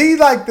 okay. Is he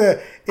like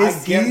the?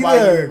 I get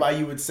why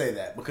you would say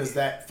that because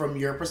that from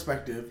your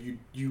perspective,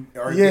 you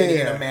are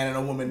dating a man and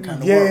a woman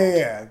kind of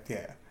world.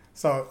 Yeah.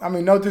 So I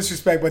mean, no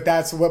disrespect, but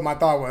that's what my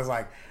thought was.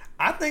 Like,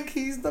 I think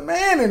he's the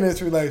man in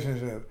this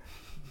relationship.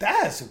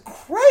 That's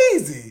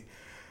crazy.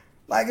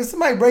 Like, if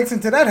somebody breaks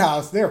into that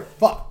house, they're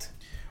fucked.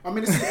 I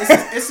mean,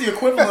 it's the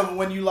equivalent of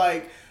when you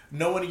like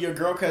know one of your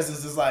girl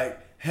cousins is like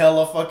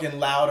hella fucking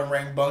loud and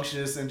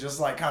rambunctious and just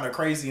like kind of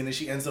crazy, and then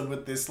she ends up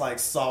with this like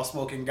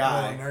soft-spoken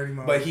guy,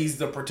 but he's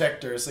the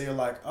protector. So you're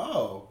like,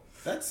 oh,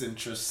 that's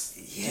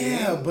interesting.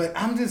 Yeah, but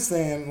I'm just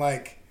saying,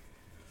 like,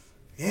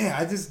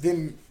 I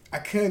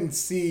couldn't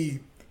see.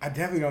 I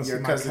definitely don't see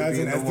my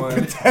cousin as the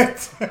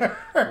protector.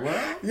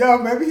 Well, yo,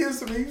 maybe he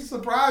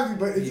surprised me,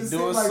 but it just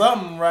doing seemed like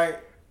something right.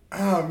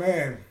 Oh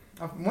man,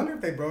 I wonder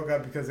if they broke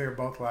up because they were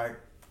both like,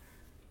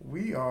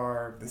 we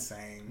are the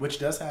same. Which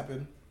does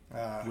happen.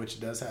 Yeah,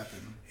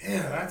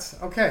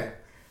 that's okay.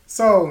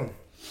 So,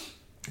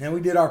 and we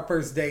did our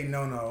first date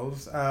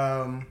no-nos.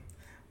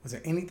 Was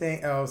there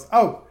anything else?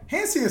 Oh,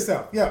 hands to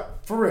yourself. Yeah,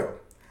 for real.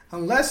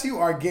 Unless you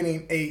are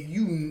getting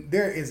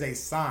there is a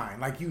sign,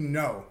 like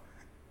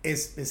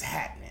it's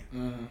happening.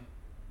 Mm-hmm.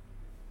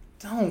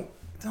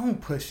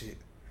 Don't push it.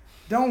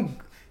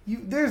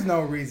 There's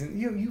no reason.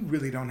 You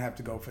really don't have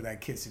to go for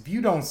that kiss if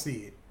you don't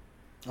see it.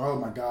 Oh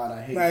my god,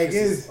 I hate Like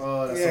kisses. it's That's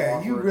so yeah,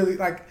 awkward. you really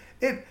like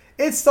it.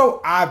 It's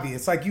so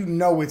obvious, like you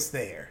know it's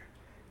there,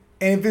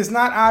 and if it's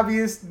not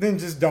obvious, then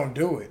just don't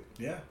do it.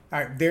 Yeah.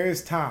 Like there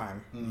is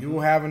time. Mm-hmm. You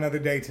will have another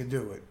day to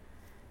do it.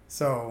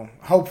 So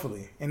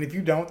hopefully, and if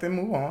you don't, then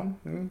move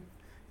on.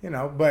 You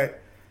know,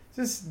 but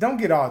just don't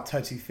get all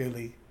touchy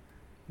feely,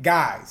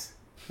 guys.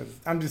 'Cause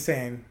I'm just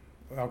saying.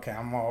 Okay,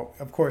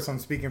 of course, I'm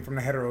speaking from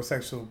the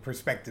heterosexual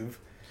perspective.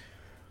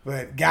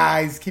 But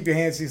guys, keep your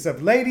hands to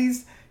yourself.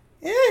 Ladies,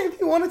 yeah, if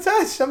you want to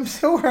touch, I'm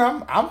sure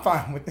I'm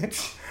fine with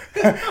it.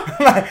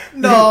 Like,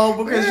 No,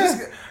 because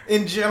just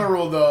in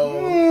general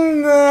though.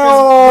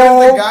 no.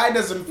 What if the guy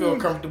doesn't feel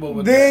comfortable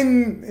with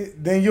that?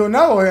 Then you'll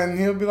know, and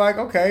he'll be like,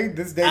 okay,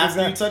 this date is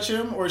After you not. touch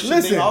him, or should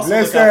Listen, they also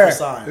look out for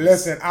signs?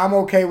 listen. I'm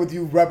okay with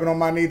you rubbing on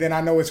my knee. Then I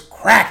know it's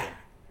cracking.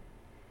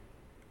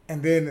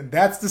 And then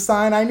that's the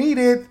sign I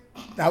needed.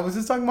 I was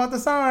just talking about the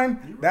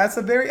sign. That's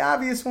a very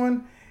obvious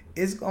one.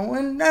 It's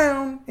going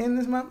down in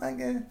this month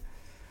again.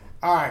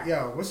 All right,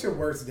 yo, what's your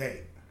worst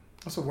date?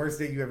 What's the worst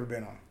date you ever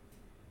been on?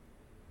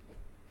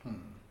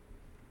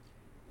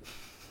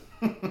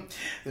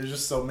 There's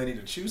just so many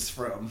to choose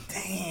from.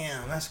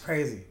 Damn, that's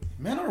crazy.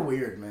 Men are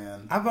weird,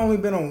 man. I've only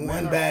been on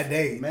one bad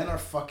date, Men are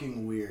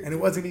fucking weird. and it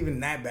wasn't even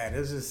that bad. It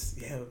was just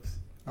it was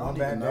I one don't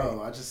bad even date.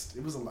 know.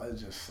 It was a lot of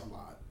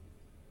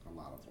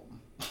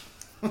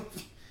them.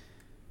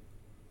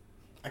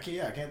 I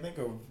can't think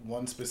of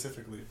one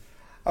specifically.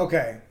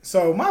 Okay,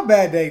 so my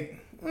bad date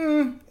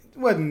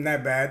wasn't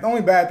that bad. The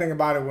only bad thing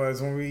about it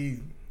was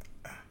when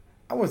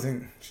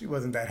she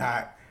wasn't that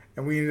hot,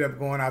 and we ended up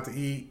going out to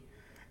eat,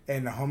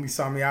 and the homie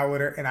saw me out with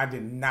her, and I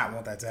did not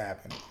want that to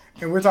happen.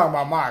 And we're talking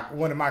about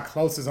one of my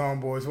closest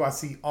homeboys who I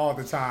see all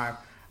the time.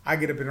 I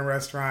get up in a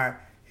restaurant,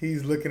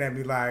 he's looking at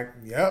me like,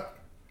 "Yep,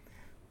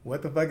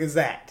 what the fuck is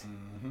that?"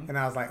 Mm-hmm. And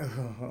I was like,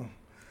 "Oh,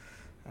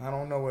 I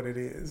don't know what it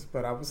is,"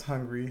 but I was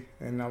hungry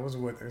and I was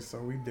with her, so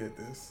we did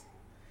this.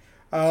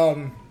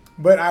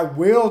 But I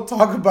will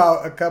talk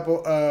about a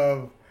couple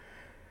of.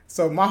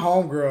 So my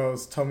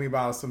homegirls told me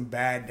about some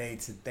bad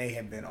dates that they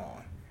had been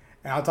on,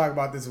 and I'll talk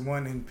about this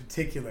one in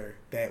particular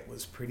that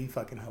was pretty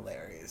fucking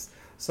hilarious.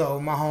 So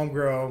my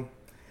homegirl,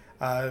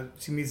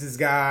 she meets this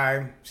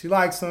guy. She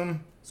likes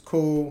him. It's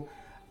cool.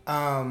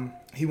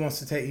 He wants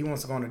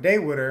to go on a date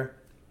with her.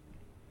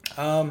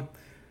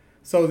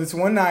 So this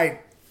one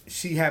night,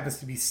 she happens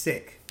to be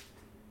sick.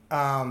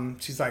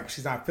 She's like,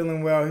 she's not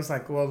feeling well. He's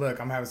like, well, look,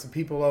 I'm having some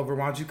people over.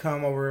 Why don't you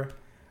come over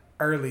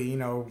early? You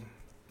know,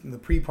 the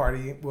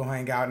pre-party, we'll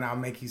hang out and I'll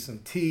make you some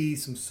tea,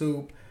 some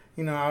soup.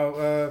 You know,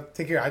 I'll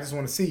take care. I just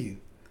want to see you.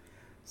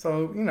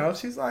 So, you know,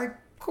 she's like,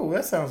 cool,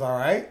 that sounds all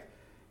right.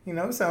 You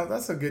know,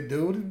 that's a good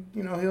dude.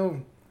 You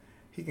know,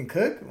 he can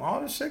cook, all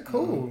this shit,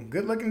 cool. Mm-hmm.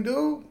 Good looking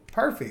dude,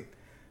 perfect.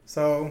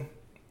 So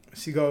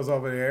she goes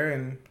over there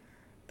and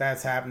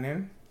that's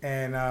happening.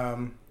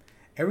 And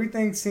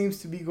everything seems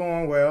to be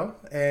going well.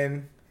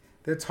 And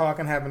they're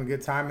talking, having a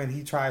good time, and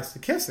he tries to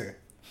kiss her.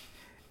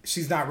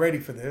 She's not ready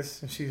for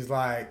this. And she's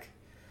like,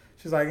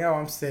 yo,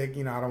 I'm sick.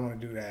 You know, I don't want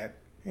to do that.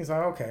 He's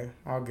like, okay,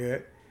 all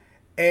good.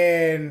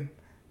 And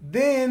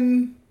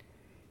then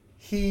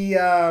he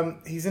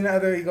goes in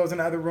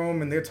the other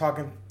room, and they're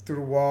talking through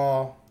the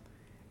wall.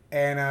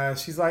 And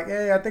she's like,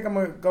 hey, I think I'm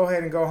going to go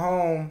ahead and go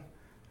home.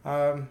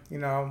 You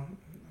know,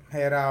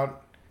 head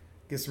out,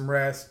 get some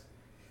rest.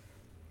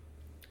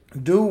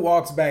 Dude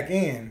walks back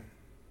in,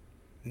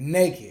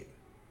 naked,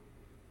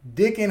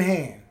 dick in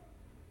hand.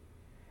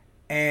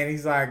 And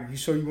he's like, you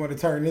sure you want to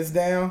turn this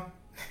down?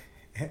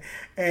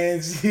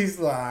 And she's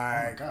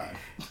like, oh my God.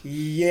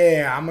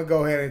 Yeah, I'm going to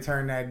go ahead and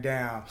turn that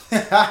down.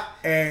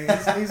 And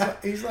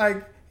he's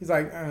like,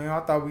 I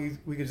thought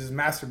we could just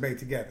masturbate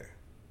together.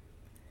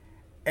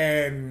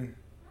 And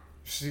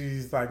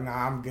she's like,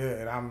 nah, I'm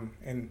good.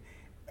 And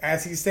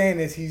as he's saying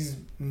this, he's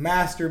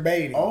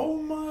masturbating.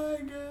 Oh my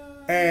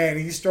God. And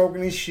he's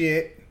stroking his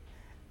shit.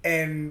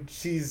 And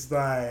she's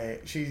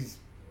like, she's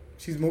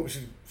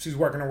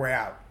working her way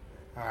out.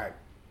 All right.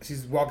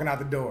 She's walking out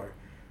the door.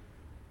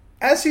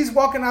 As she's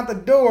walking out the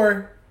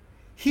door,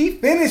 he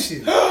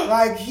finishes.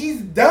 Like,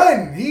 he's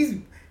done.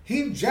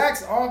 He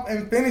jacks off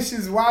and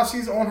finishes while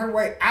she's on her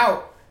way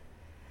out.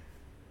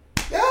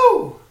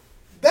 Yo,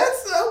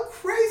 that's a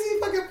crazy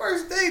fucking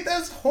first date.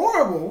 That's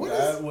horrible.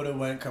 That would have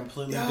went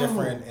completely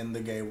different in the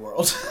gay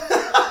world.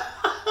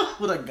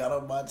 Would have got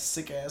on my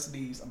sick ass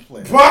knees. I'm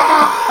playing.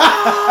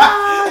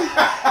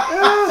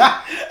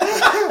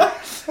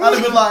 I'd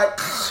have been like,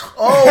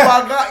 oh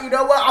my God, you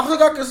know what? I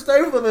think I can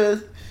stay for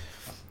this.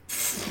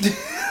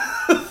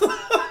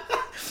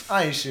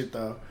 I ain't shit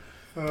though.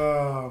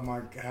 Oh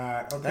my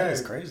God. Okay. That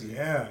is crazy.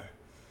 Yeah.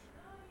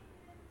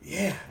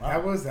 Yeah.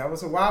 Wow. That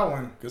was a wild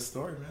one. Good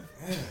story, man.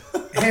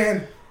 Yeah.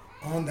 And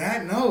on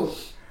that note,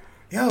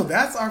 yo,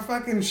 that's our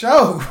fucking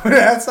show.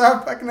 That's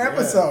our fucking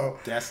episode.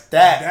 That's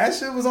that. That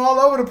shit was all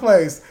over the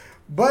place.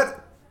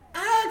 But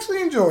I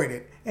actually enjoyed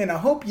it. And I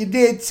hope you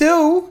did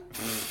too.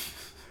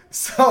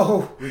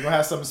 So we're gonna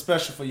have something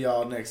special for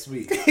y'all next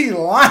week. He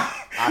lying.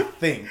 I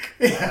think.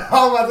 Yeah,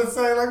 I was about to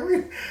say,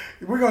 like,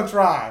 we're gonna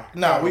try.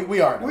 No, we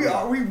are.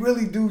 We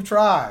really do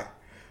try.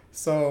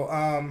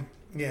 So,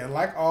 yeah,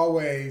 like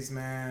always,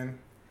 man,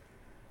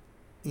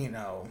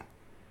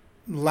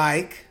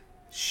 like,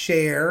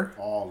 share,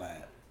 All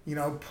that.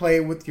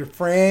 Play with your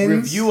friends.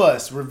 Review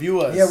us.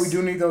 Yeah, we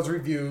do need those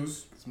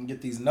reviews. So we can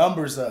get these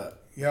numbers up.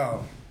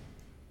 Yo.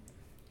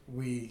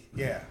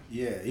 Yeah,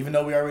 even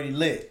though we already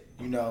lit,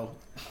 No.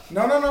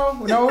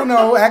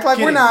 Act like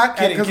we're not.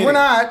 Because we're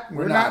not.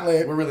 We're not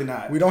lit. We're really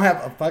not. We don't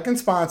have a fucking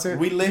sponsor.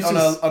 We lit on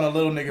a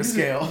little nigga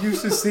scale. You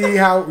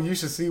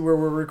should see where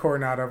we're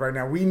recording out of right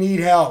now. We need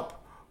help.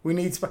 We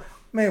need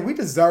man, we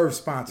deserve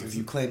sponsors. If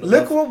you claim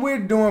Look what we're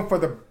doing for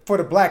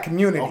the black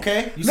community.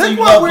 Okay? You say you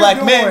love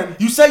black men.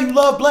 You say you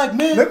love black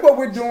men. Look what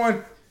we're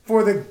doing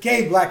for the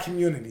gay black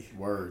community.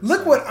 Words.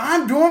 Look what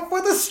I'm doing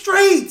for the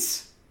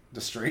streets. The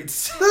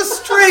streets. The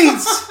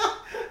streets.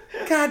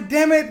 God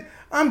damn it.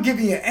 I'm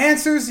giving you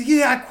answers. You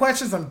got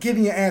questions, I'm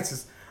giving you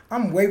answers.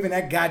 I'm waving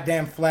that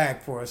goddamn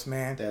flag for us,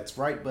 man. That's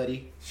right,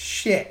 buddy.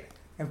 Shit.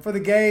 And for the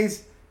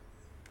gays,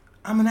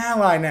 I'm an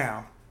ally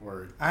now.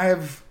 Word. I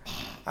have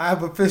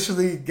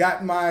officially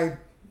got my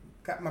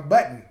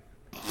button.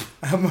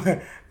 I'm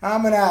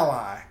an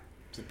ally.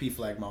 It's a P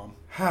flag, mom.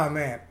 Oh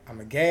man, I'm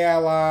a gay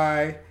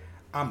ally.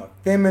 I'm a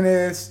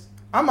feminist.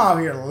 I'm out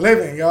here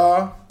living,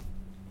 y'all.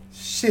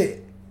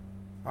 Shit.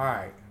 All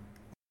right.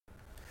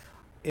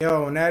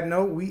 Yo, on that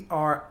note, we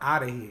are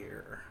out of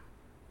here.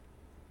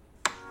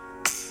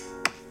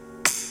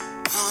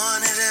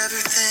 Wanted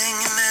everything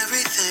and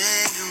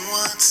everything at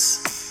once,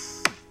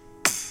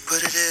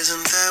 but it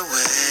isn't that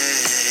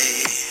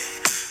way.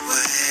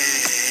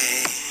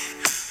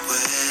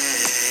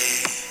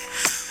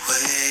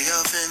 Way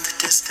off in the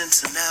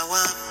distance, and now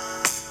I'm